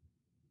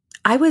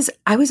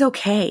was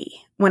okay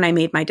when I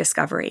made my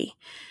discovery,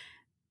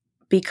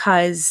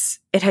 because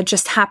it had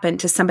just happened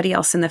to somebody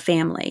else in the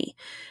family.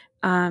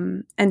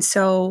 And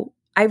so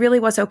I really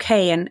was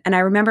okay. And I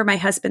remember my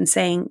husband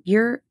saying,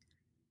 you're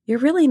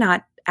really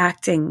not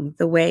acting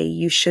the way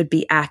you should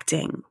be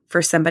acting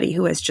for somebody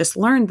who has just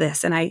learned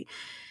this. And I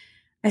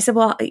said,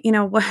 well,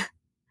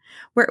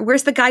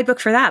 where's the guidebook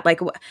for that? Like,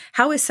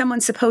 how is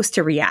someone supposed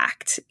to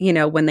react,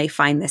 when they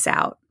find this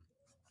out?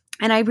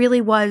 And I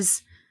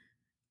was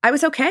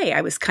okay.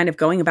 I was kind of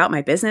going about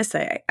my business.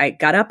 I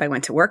got up, I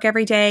went to work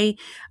every day.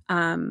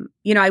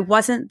 I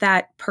wasn't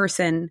that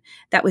person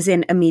that was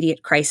in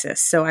immediate crisis.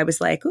 So I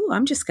was like,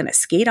 I'm just going to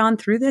skate on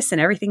through this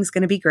and everything's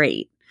going to be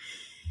great.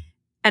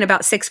 And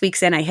about 6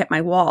 weeks in, I hit my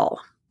wall.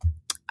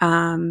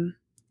 And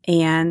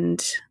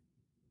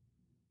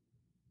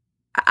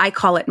I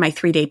call it my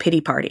 3-day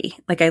pity party.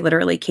 Like, I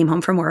literally came home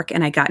from work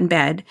and I got in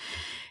bed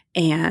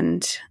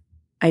and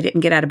I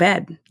didn't get out of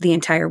bed the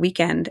entire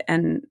weekend.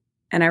 And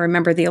I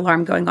remember the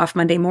alarm going off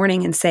Monday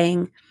morning and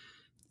saying,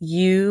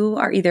 you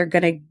are either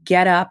going to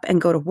get up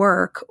and go to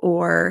work,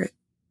 or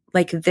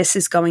like, this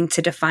is going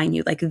to define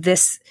you. Like,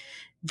 this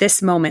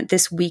moment,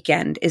 this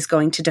weekend is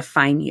going to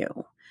define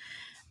you.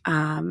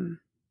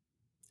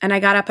 And I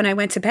got up and I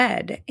went to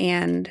bed.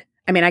 And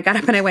I got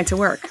up and I went to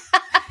work.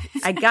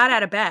 I got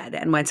out of bed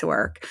and went to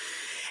work.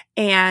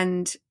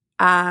 And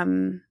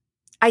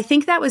I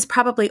think that was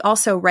probably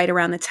also right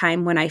around the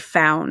time when I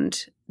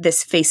found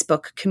this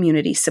Facebook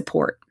community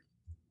support.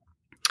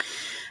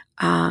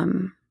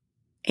 And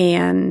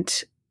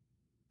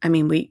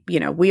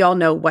we all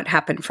know what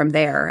happened from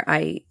there.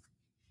 I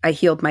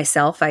healed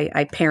myself.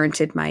 I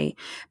parented my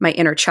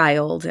inner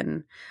child,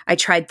 and I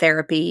tried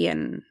therapy,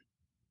 and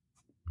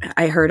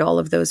I heard all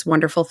of those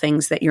wonderful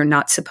things that you're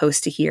not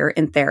supposed to hear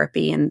in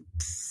therapy. And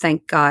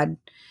thank God,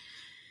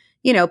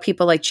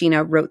 people like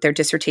Gina wrote their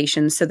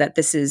dissertations so that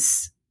this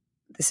is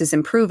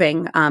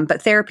improving.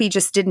 But therapy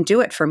just didn't do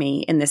it for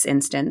me in this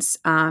instance.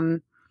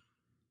 And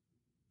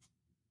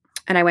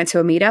I went to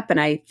a meetup and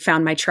I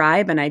found my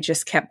tribe, and I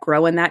just kept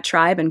growing that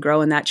tribe and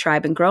growing that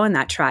tribe and growing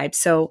that tribe.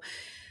 So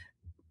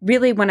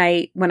really, when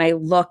I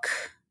look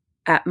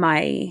at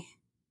my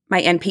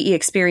NPE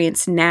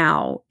experience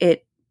now,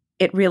 it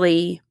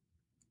really,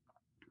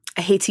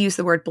 I hate to use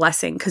the word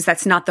blessing because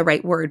that's not the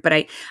right word, but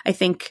I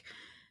think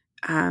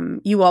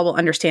you all will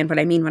understand what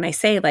I mean when I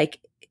say, like,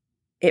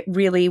 it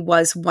really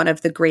was one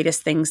of the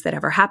greatest things that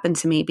ever happened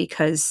to me,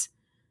 because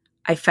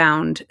I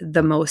found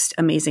the most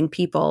amazing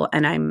people.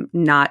 And I'm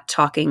not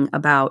talking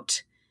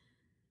about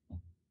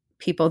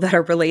people that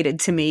are related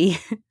to me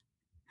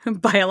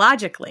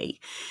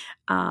biologically.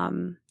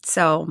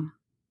 So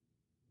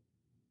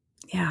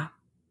yeah,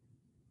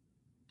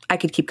 I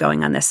could keep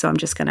going on this. So I'm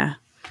going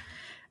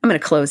to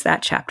close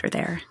that chapter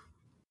there.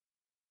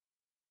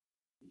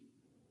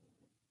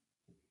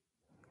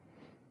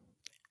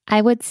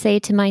 I would say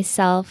to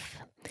myself,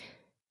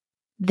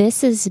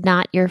 this is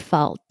not your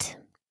fault.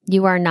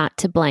 You are not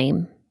to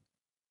blame.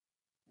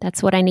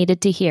 That's what I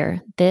needed to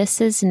hear.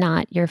 This is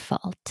not your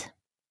fault.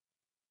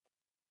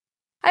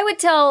 I would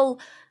tell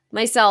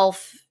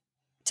myself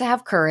to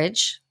have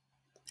courage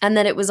and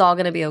that it was all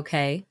going to be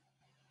okay.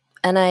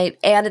 And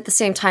at the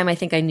same time, I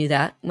think I knew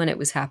that when it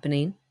was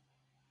happening.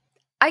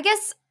 I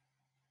guess,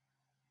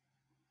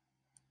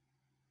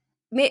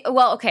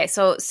 well, okay.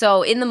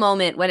 So in the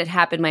moment when it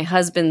happened, my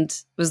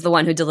husband was the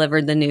one who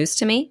delivered the news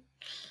to me.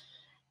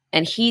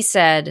 And he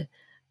said,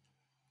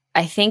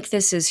 I think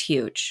this is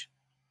huge,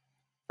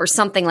 or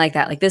something like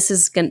that. Like, this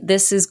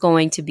is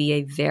going to be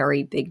a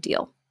very big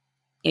deal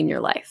in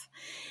your life.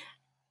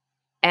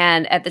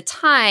 And at the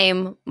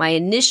time, my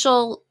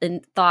initial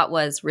thought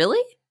was,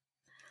 really?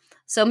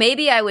 So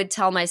maybe I would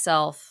tell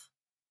myself,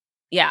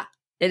 yeah,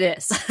 it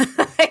is.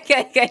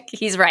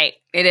 He's right.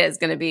 It is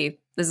going to be,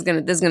 this is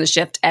going to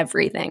shift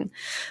everything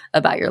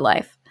about your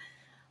life.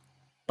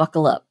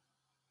 Buckle up.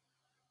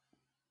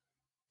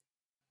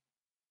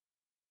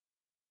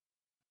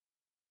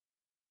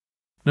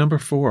 Number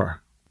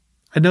 4.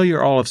 I know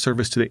you're all of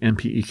service to the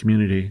NPE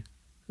community.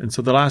 And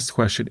so the last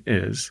question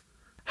is,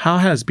 how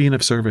has being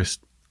of service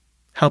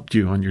helped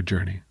you on your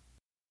journey?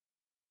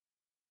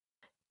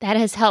 That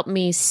has helped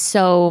me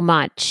so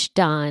much,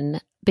 Dawn,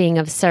 being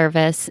of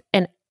service.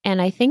 And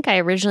I think I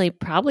originally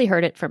probably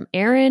heard it from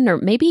Erin or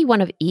maybe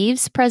one of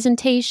Eve's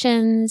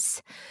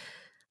presentations.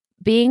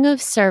 Being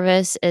of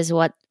service is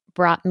what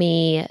brought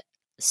me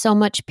so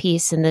much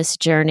peace in this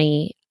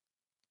journey.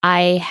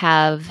 I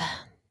have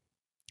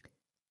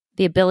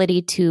the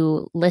ability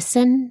to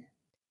listen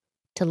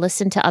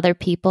to other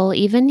people,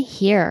 even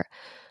here.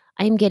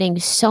 I'm getting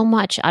so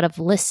much out of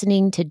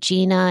listening to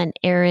Gina and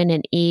Erin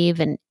and Eve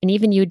and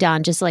even you,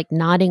 Dawn, just like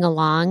nodding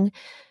along.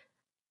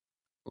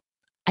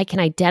 I can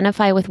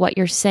identify with what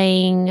you're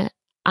saying.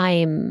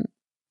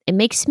 It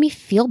makes me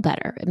feel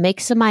better. It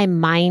makes my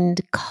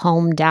mind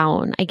calm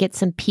down. I get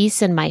some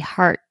peace in my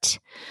heart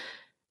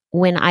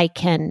when I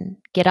can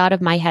get out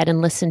of my head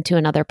and listen to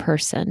another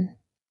person.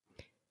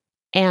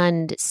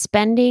 And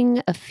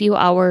spending a few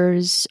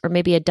hours or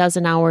maybe a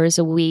dozen hours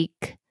a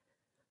week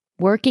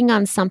working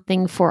on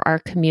something for our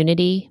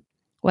community,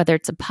 whether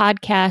it's a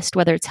podcast,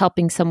 whether it's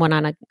helping someone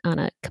on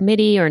a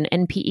committee or an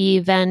NPE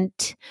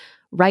event,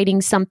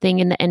 writing something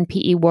in the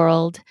NPE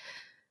world,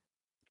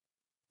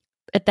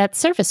 that's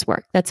service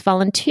work. That's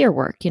volunteer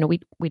work.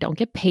 We don't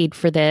get paid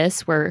for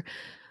this.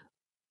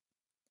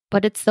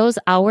 But it's those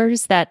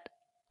hours that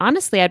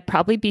honestly I'd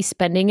probably be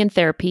spending in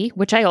therapy,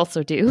 which I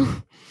also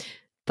do.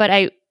 But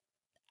I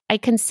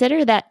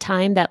consider that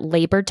time, that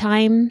labor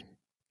time,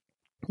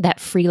 that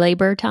free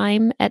labor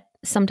time at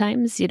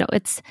sometimes,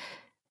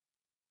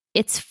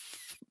 it's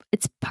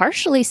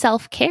partially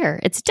self-care.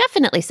 It's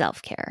definitely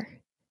self-care.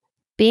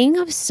 Being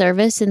of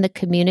service in the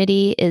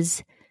community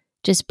is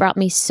just brought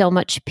me so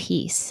much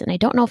peace. And I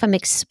don't know if I'm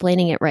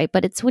explaining it right,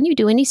 but it's when you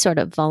do any sort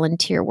of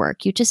volunteer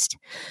work, you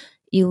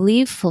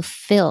leave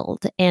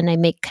fulfilled, and I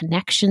make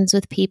connections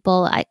with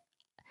people. I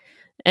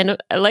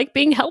like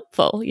being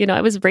helpful.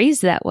 I was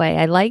raised that way.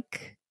 I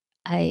like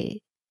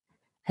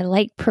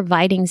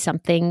providing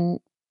something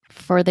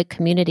for the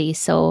community.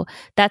 So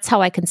that's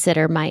how I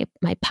consider my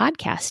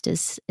podcast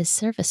is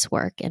service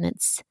work. And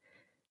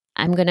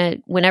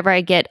whenever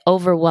I get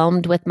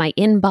overwhelmed with my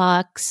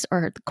inbox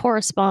or the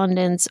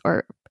correspondence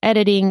or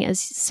editing, as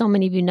so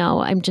many of you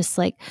know, I'm just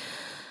like,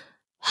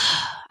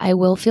 I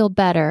will feel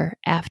better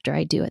after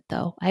I do it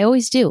though. I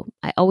always do.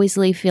 I always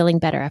leave feeling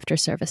better after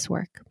service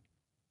work.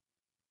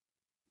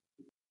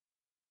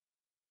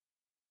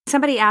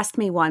 Somebody asked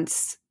me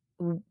once,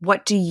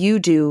 what do you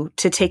do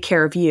to take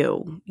care of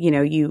you?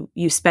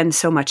 You spend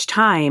so much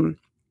time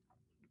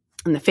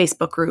in the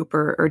Facebook group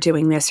or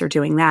doing this or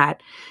doing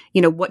that.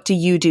 What do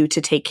you do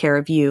to take care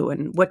of you?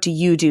 And what do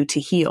you do to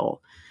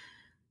heal?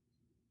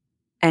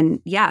 And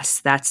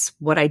yes, that's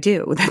what I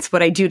do. That's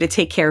what I do to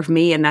take care of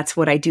me. And that's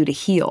what I do to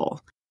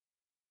heal.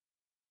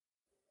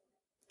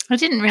 I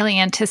didn't really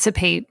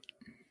anticipate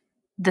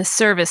the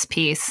service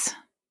piece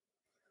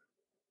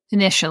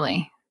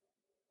initially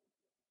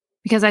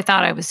because I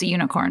thought I was a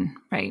unicorn,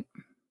 right?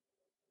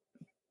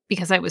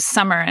 Because I was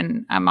summer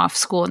and I'm off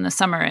school in the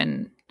summer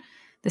and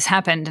this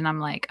happened and I'm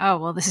like, oh,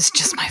 well, this is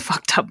just my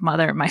fucked up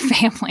mother, my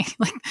family.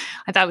 Like,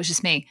 I thought it was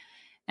just me.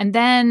 And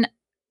then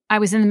I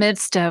was in the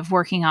midst of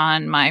working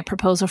on my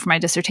proposal for my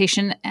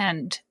dissertation.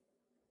 And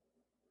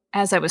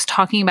as I was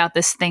talking about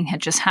this thing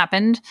had just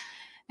happened,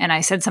 and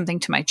I said something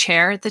to my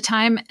chair at the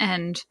time,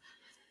 and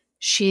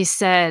she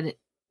said,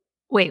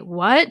 wait,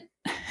 what?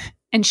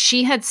 And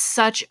she had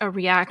such a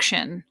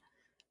reaction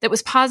that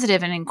was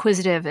positive and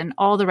inquisitive and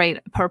all the right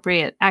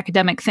appropriate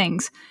academic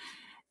things.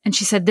 And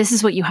she said, this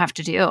is what you have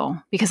to do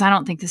because I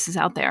don't think this is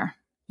out there.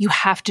 You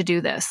have to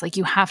do this. Like,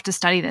 you have to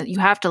study this. You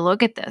have to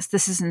look at this.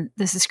 This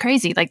is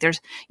crazy. Like,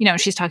 there's,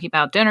 she's talking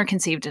about donor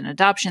conceived and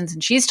adoptions,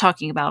 and she's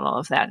talking about all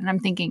of that. And I'm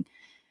thinking,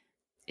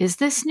 is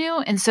this new?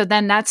 And so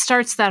then that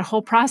starts that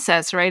whole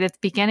process right at the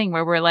beginning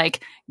where we're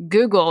like,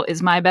 Google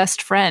is my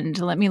best friend.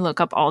 Let me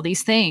look up all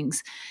these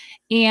things.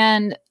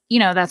 And,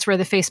 that's where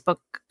the Facebook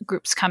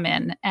groups come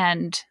in.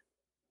 And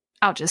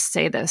I'll just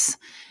say this.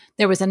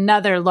 There was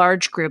another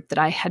large group that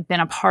I had been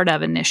a part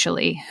of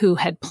initially who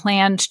had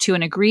planned to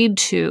and agreed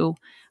to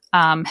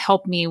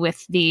help me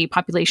with the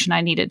population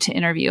I needed to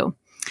interview,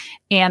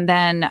 and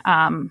then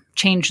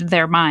changed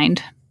their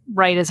mind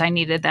right as I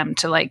needed them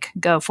to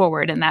go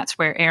forward. And that's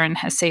where Erin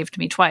has saved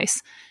me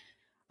twice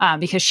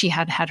because she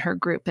had her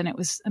group and it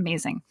was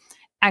amazing.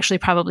 Actually,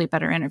 probably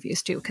better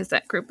interviews too, because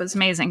that group was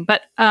amazing.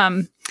 But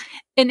and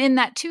in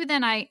that too,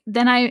 then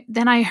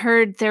I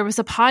heard there was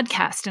a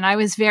podcast, and I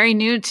was very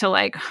new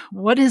to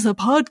what is a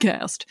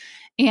podcast?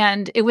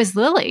 And it was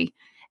Lily,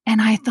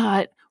 and I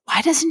thought,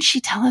 why doesn't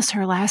she tell us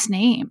her last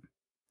name?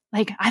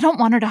 I don't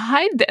want her to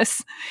hide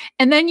this.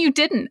 And then you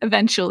didn't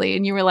eventually,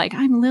 and you were like,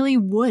 I'm Lily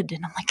Wood,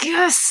 and I'm like,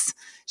 yes.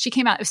 She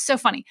came out. It was so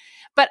funny.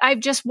 But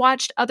I've just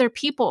watched other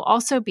people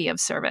also be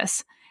of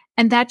service,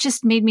 and that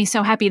just made me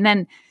so happy. And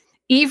then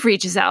Eve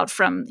reaches out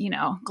from,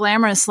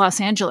 glamorous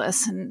Los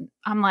Angeles. And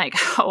I'm like,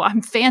 oh,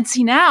 I'm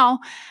fancy now,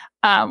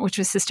 which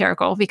was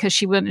hysterical because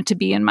she wanted to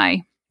be in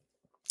my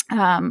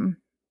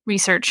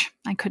research.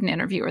 I couldn't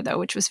interview her, though,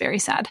 which was very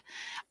sad.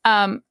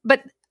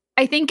 But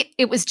I think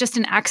it was just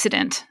an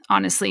accident,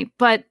 honestly.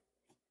 But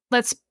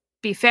let's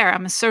be fair.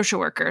 I'm a social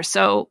worker.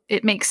 So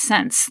it makes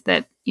sense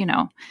that,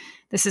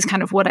 this is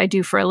kind of what I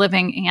do for a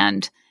living.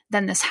 And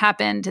then this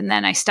happened, and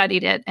then I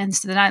studied it. And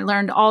so then I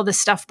learned all the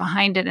stuff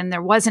behind it, and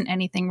there wasn't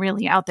anything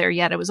really out there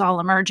yet. It was all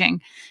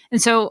emerging.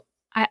 And so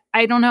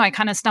I don't know, I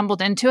kind of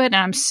stumbled into it, and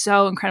I'm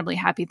so incredibly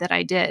happy that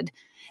I did.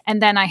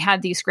 And then I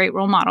had these great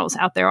role models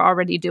out there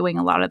already doing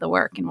a lot of the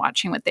work and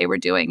watching what they were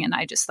doing. And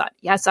I just thought,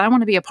 yes, I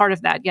want to be a part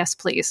of that. Yes,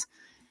 please.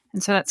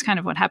 And so that's kind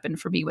of what happened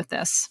for me with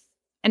this.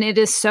 And it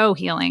is so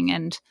healing.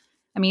 And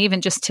I mean, even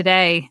just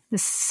today,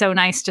 this is so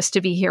nice just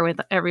to be here with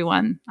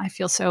everyone. I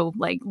feel so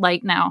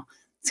light now.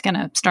 It's going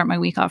to start my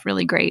week off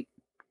really great.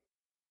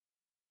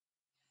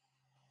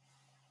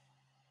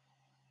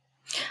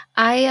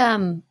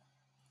 I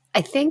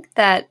think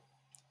that,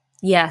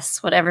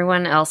 yes, what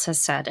everyone else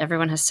has said,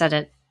 everyone has said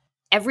it.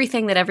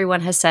 Everything that everyone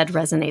has said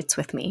resonates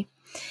with me.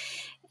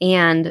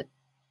 And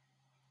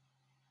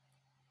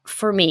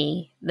for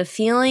me, the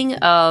feeling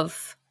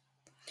of,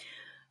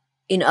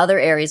 in other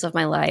areas of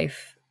my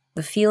life,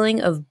 the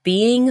feeling of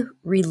being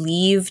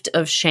relieved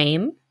of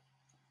shame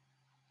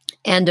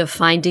and of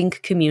finding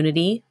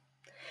community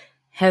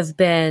have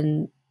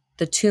been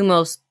the two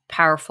most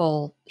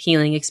powerful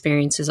healing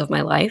experiences of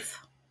my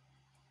life.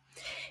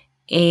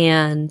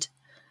 And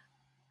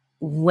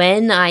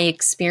when I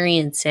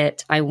experience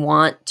it, I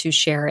want to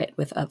share it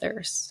with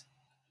others.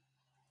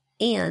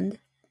 And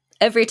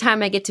every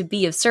time I get to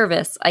be of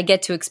service, I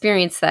get to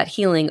experience that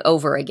healing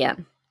over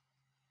again.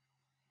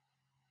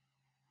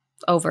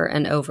 Over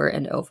and over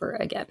and over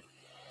again.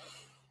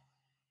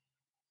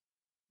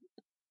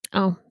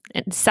 Oh,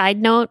 and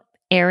side note,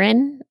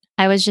 Erin,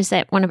 I was just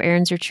at one of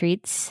Erin's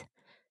retreats.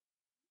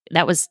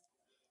 That was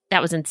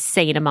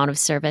insane amount of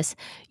service.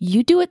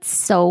 You do it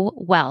so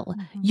well.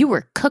 Mm-hmm. You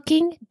were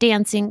cooking,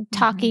 dancing,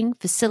 talking,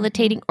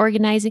 facilitating,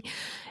 organizing.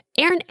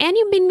 Erin, and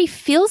you made me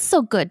feel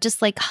so good,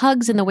 just like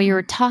hugs and the way you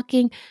were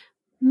talking.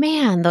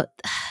 Man,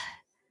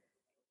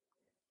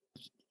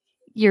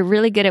 you're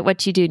really good at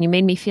what you do, and you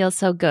made me feel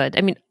so good.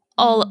 I mean,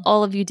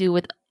 all of you do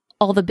with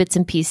all the bits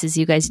and pieces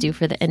you guys do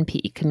for the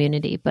NPE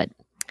community. But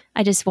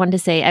I just wanted to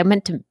say, I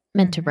meant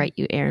to write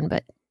you, Erin,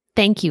 but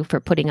thank you for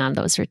putting on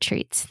those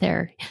retreats.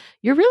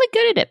 You're really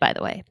good at it, by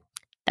the way.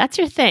 That's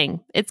your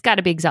thing. It's got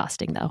to be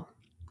exhausting, though.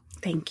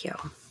 Thank you.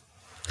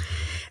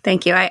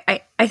 Thank you.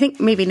 I think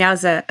maybe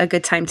now's a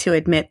good time to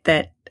admit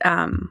that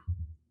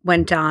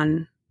when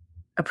Don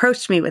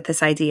approached me with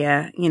this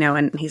idea,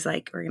 and he's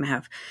like, we're going to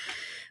have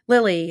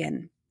Lily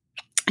and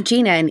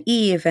Gina and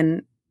Eve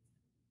and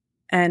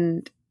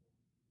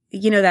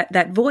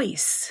that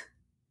voice,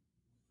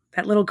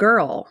 that little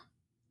girl,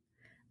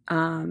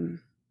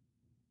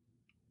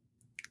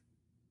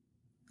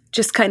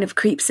 just kind of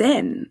creeps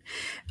in.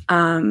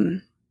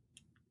 And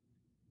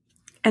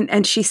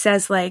she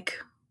says,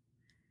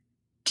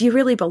 do you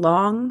really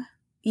belong,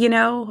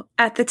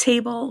 at the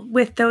table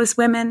with those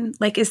women?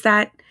 Is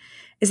that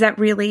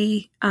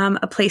really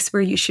a place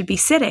where you should be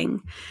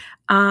sitting?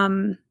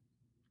 And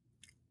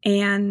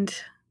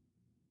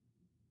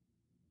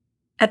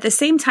at the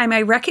same time,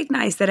 I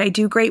recognize that I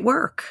do great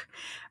work,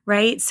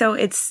 right? So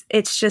it's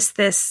just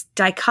this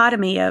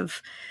dichotomy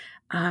of,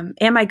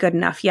 am I good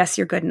enough? Yes,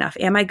 you're good enough.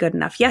 Am I good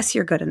enough? Yes,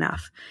 you're good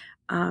enough.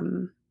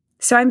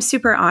 So I'm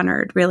super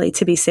honored, really,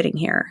 to be sitting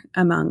here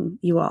among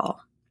you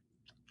all.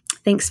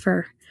 Thanks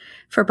for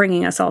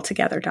bringing us all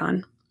together,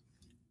 Dawn.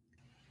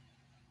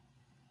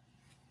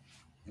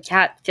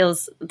 Yeah, it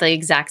feels the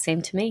exact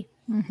same to me.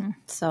 Mm-hmm.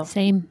 So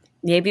same.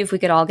 Maybe if we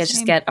could all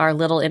just get our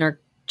little inner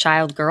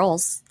child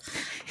girls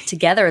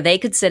together, they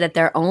could sit at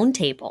their own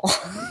table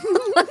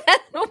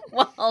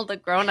while the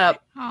grown-ups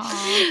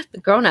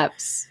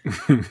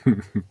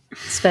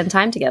spend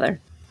time together.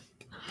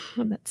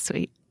 Oh, that's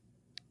sweet.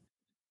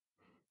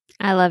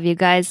 I love you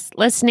guys.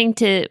 Listening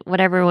to what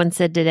everyone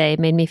said today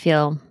made me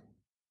feel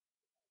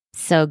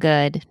so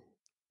good.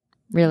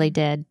 Really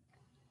did.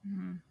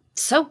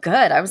 So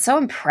good. I was so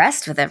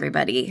impressed with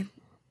everybody.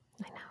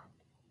 I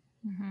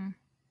know. Mm-hmm.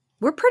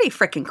 We're pretty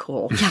freaking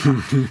cool.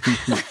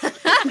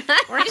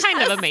 We're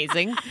kind of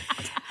amazing.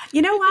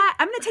 You know what?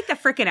 I'm going to take the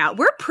freaking out.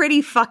 We're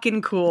pretty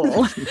fucking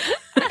cool.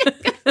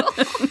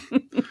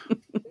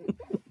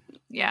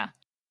 Yeah.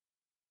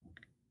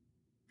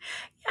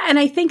 And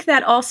I think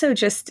that also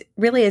just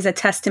really is a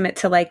testament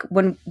to like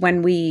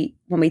when we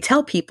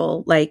tell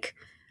people like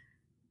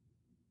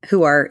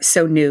who are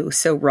so new,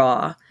 so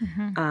raw,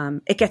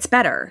 it gets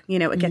better,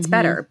 it gets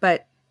better,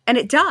 and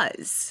it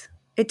does,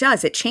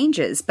 it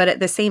changes. But at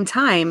the same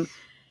time,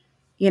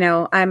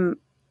 I'm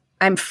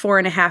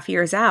 4.5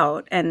 years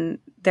out and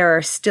there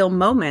are still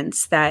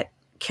moments that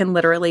can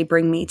literally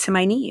bring me to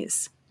my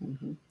knees.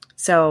 Mm-hmm.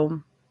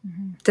 So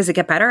does it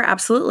get better?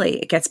 Absolutely.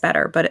 It gets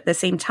better. But at the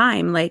same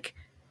time, like,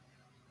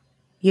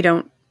 you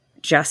don't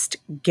just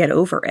get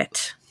over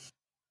it.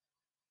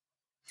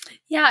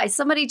 Yeah.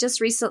 Somebody just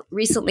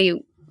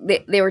recently,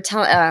 they were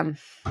telling,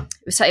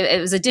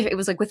 it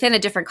was like within a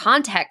different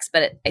context,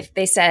 but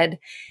they said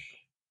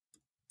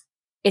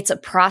it's a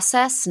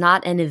process,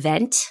 not an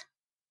event.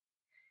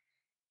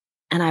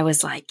 And I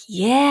was like,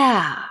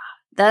 yeah,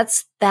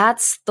 those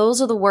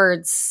are the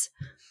words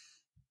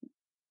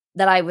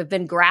that I've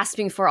been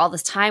grasping for all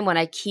this time when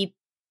I keep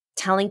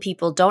telling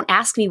people, don't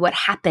ask me what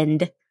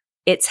happened.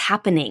 It's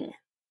happening.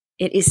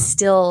 It is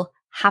still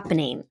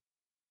happening.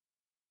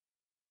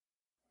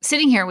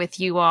 Sitting here with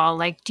you all,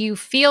 like, do you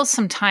feel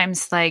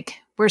sometimes like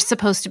we're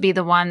supposed to be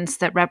the ones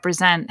that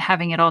represent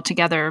having it all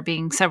together,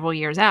 being several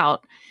years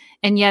out?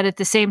 And yet at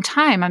the same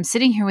time, I'm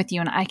sitting here with you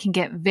and I can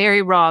get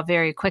very raw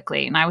very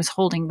quickly. And I was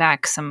holding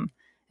back some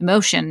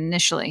emotion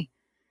initially.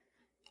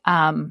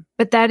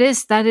 But that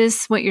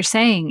is what you're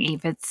saying,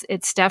 Eve.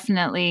 It's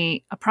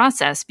definitely a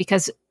process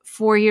because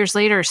 4 years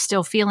later,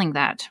 still feeling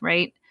that,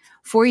 right?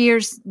 4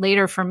 years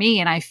later for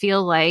me, and I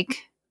feel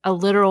like a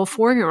literal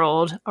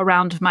 4-year-old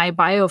around my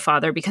bio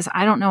father because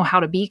I don't know how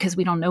to be because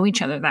we don't know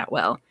each other that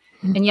well.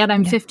 And yet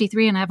I'm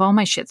 53 and I have all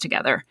my shit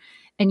together.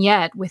 And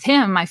yet with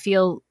him, I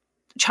feel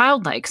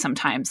childlike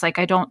sometimes. Like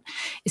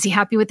is he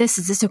happy with this?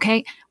 Is this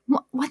okay?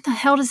 What the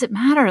hell does it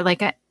matter?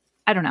 Like, I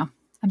don't know.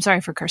 I'm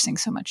sorry for cursing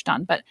so much,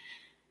 Dawn, but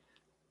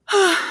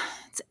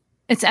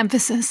it's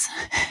emphasis.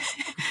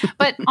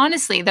 But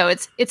honestly though,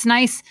 it's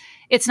nice.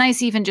 It's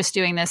nice even just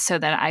doing this so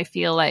that I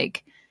feel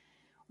like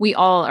we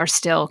all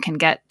can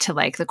get to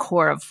like the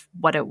core of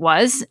what it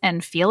was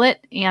and feel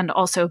it and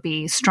also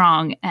be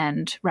strong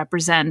and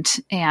represent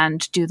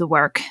and do the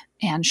work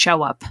and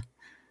show up.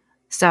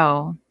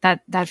 So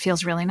that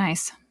feels really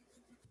nice.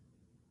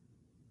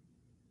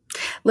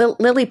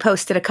 Lily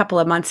posted a couple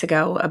of months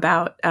ago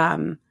about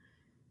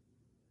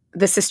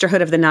the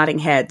Sisterhood of the Nodding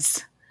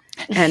Heads.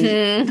 And,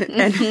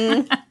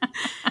 and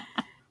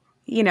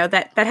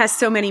that has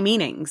so many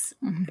meanings.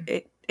 Mm-hmm.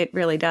 It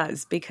really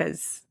does,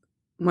 because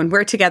when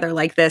we're together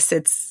like this,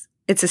 it's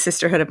a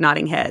sisterhood of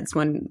nodding heads.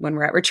 When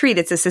we're at retreat,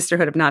 it's a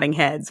sisterhood of nodding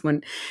heads.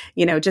 When,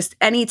 just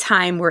any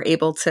time we're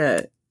able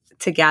to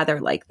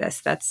gather like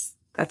this, that's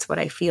what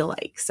I feel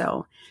like.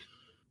 So,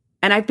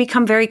 and I've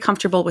become very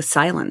comfortable with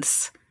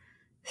silence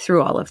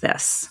through all of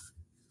this.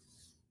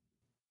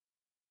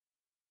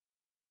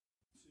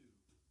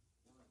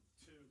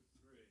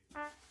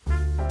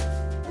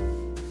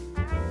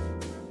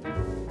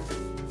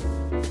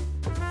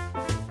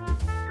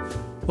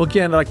 Well,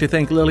 again, I'd like to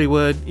thank Lily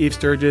Wood, Eve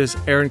Sturgis,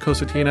 Erin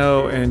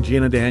Cosentino, and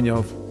Gina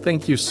Daniel.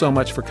 Thank you so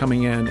much for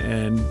coming in,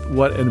 and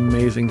what an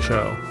amazing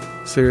show.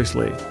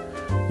 Seriously,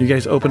 you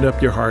guys opened up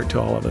your heart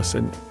to all of us,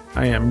 and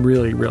I am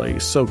really, really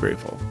so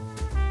grateful.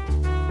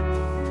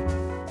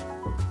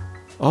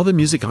 All the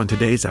music on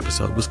today's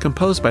episode was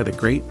composed by the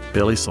great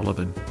Billy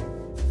Sullivan.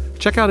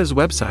 Check out his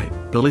website,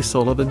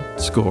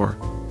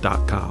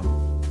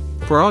 billysullivanscore.com,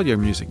 for all your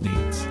music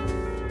needs.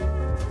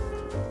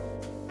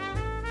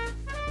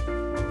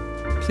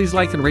 Please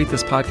like and rate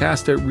this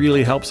podcast. It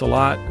really helps a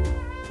lot.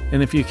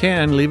 And if you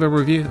can, leave a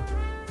review.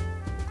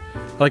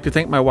 I'd like to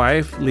thank my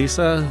wife,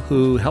 Lisa,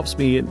 who helps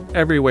me in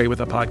every way with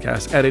the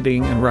podcast,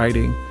 editing and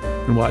writing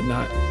and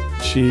whatnot.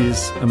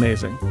 She's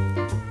amazing.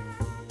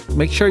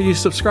 Make sure you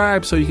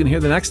subscribe so you can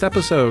hear the next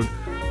episode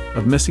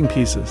of Missing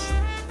Pieces,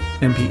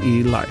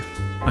 MPE Life.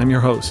 I'm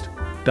your host,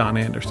 Don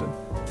Anderson.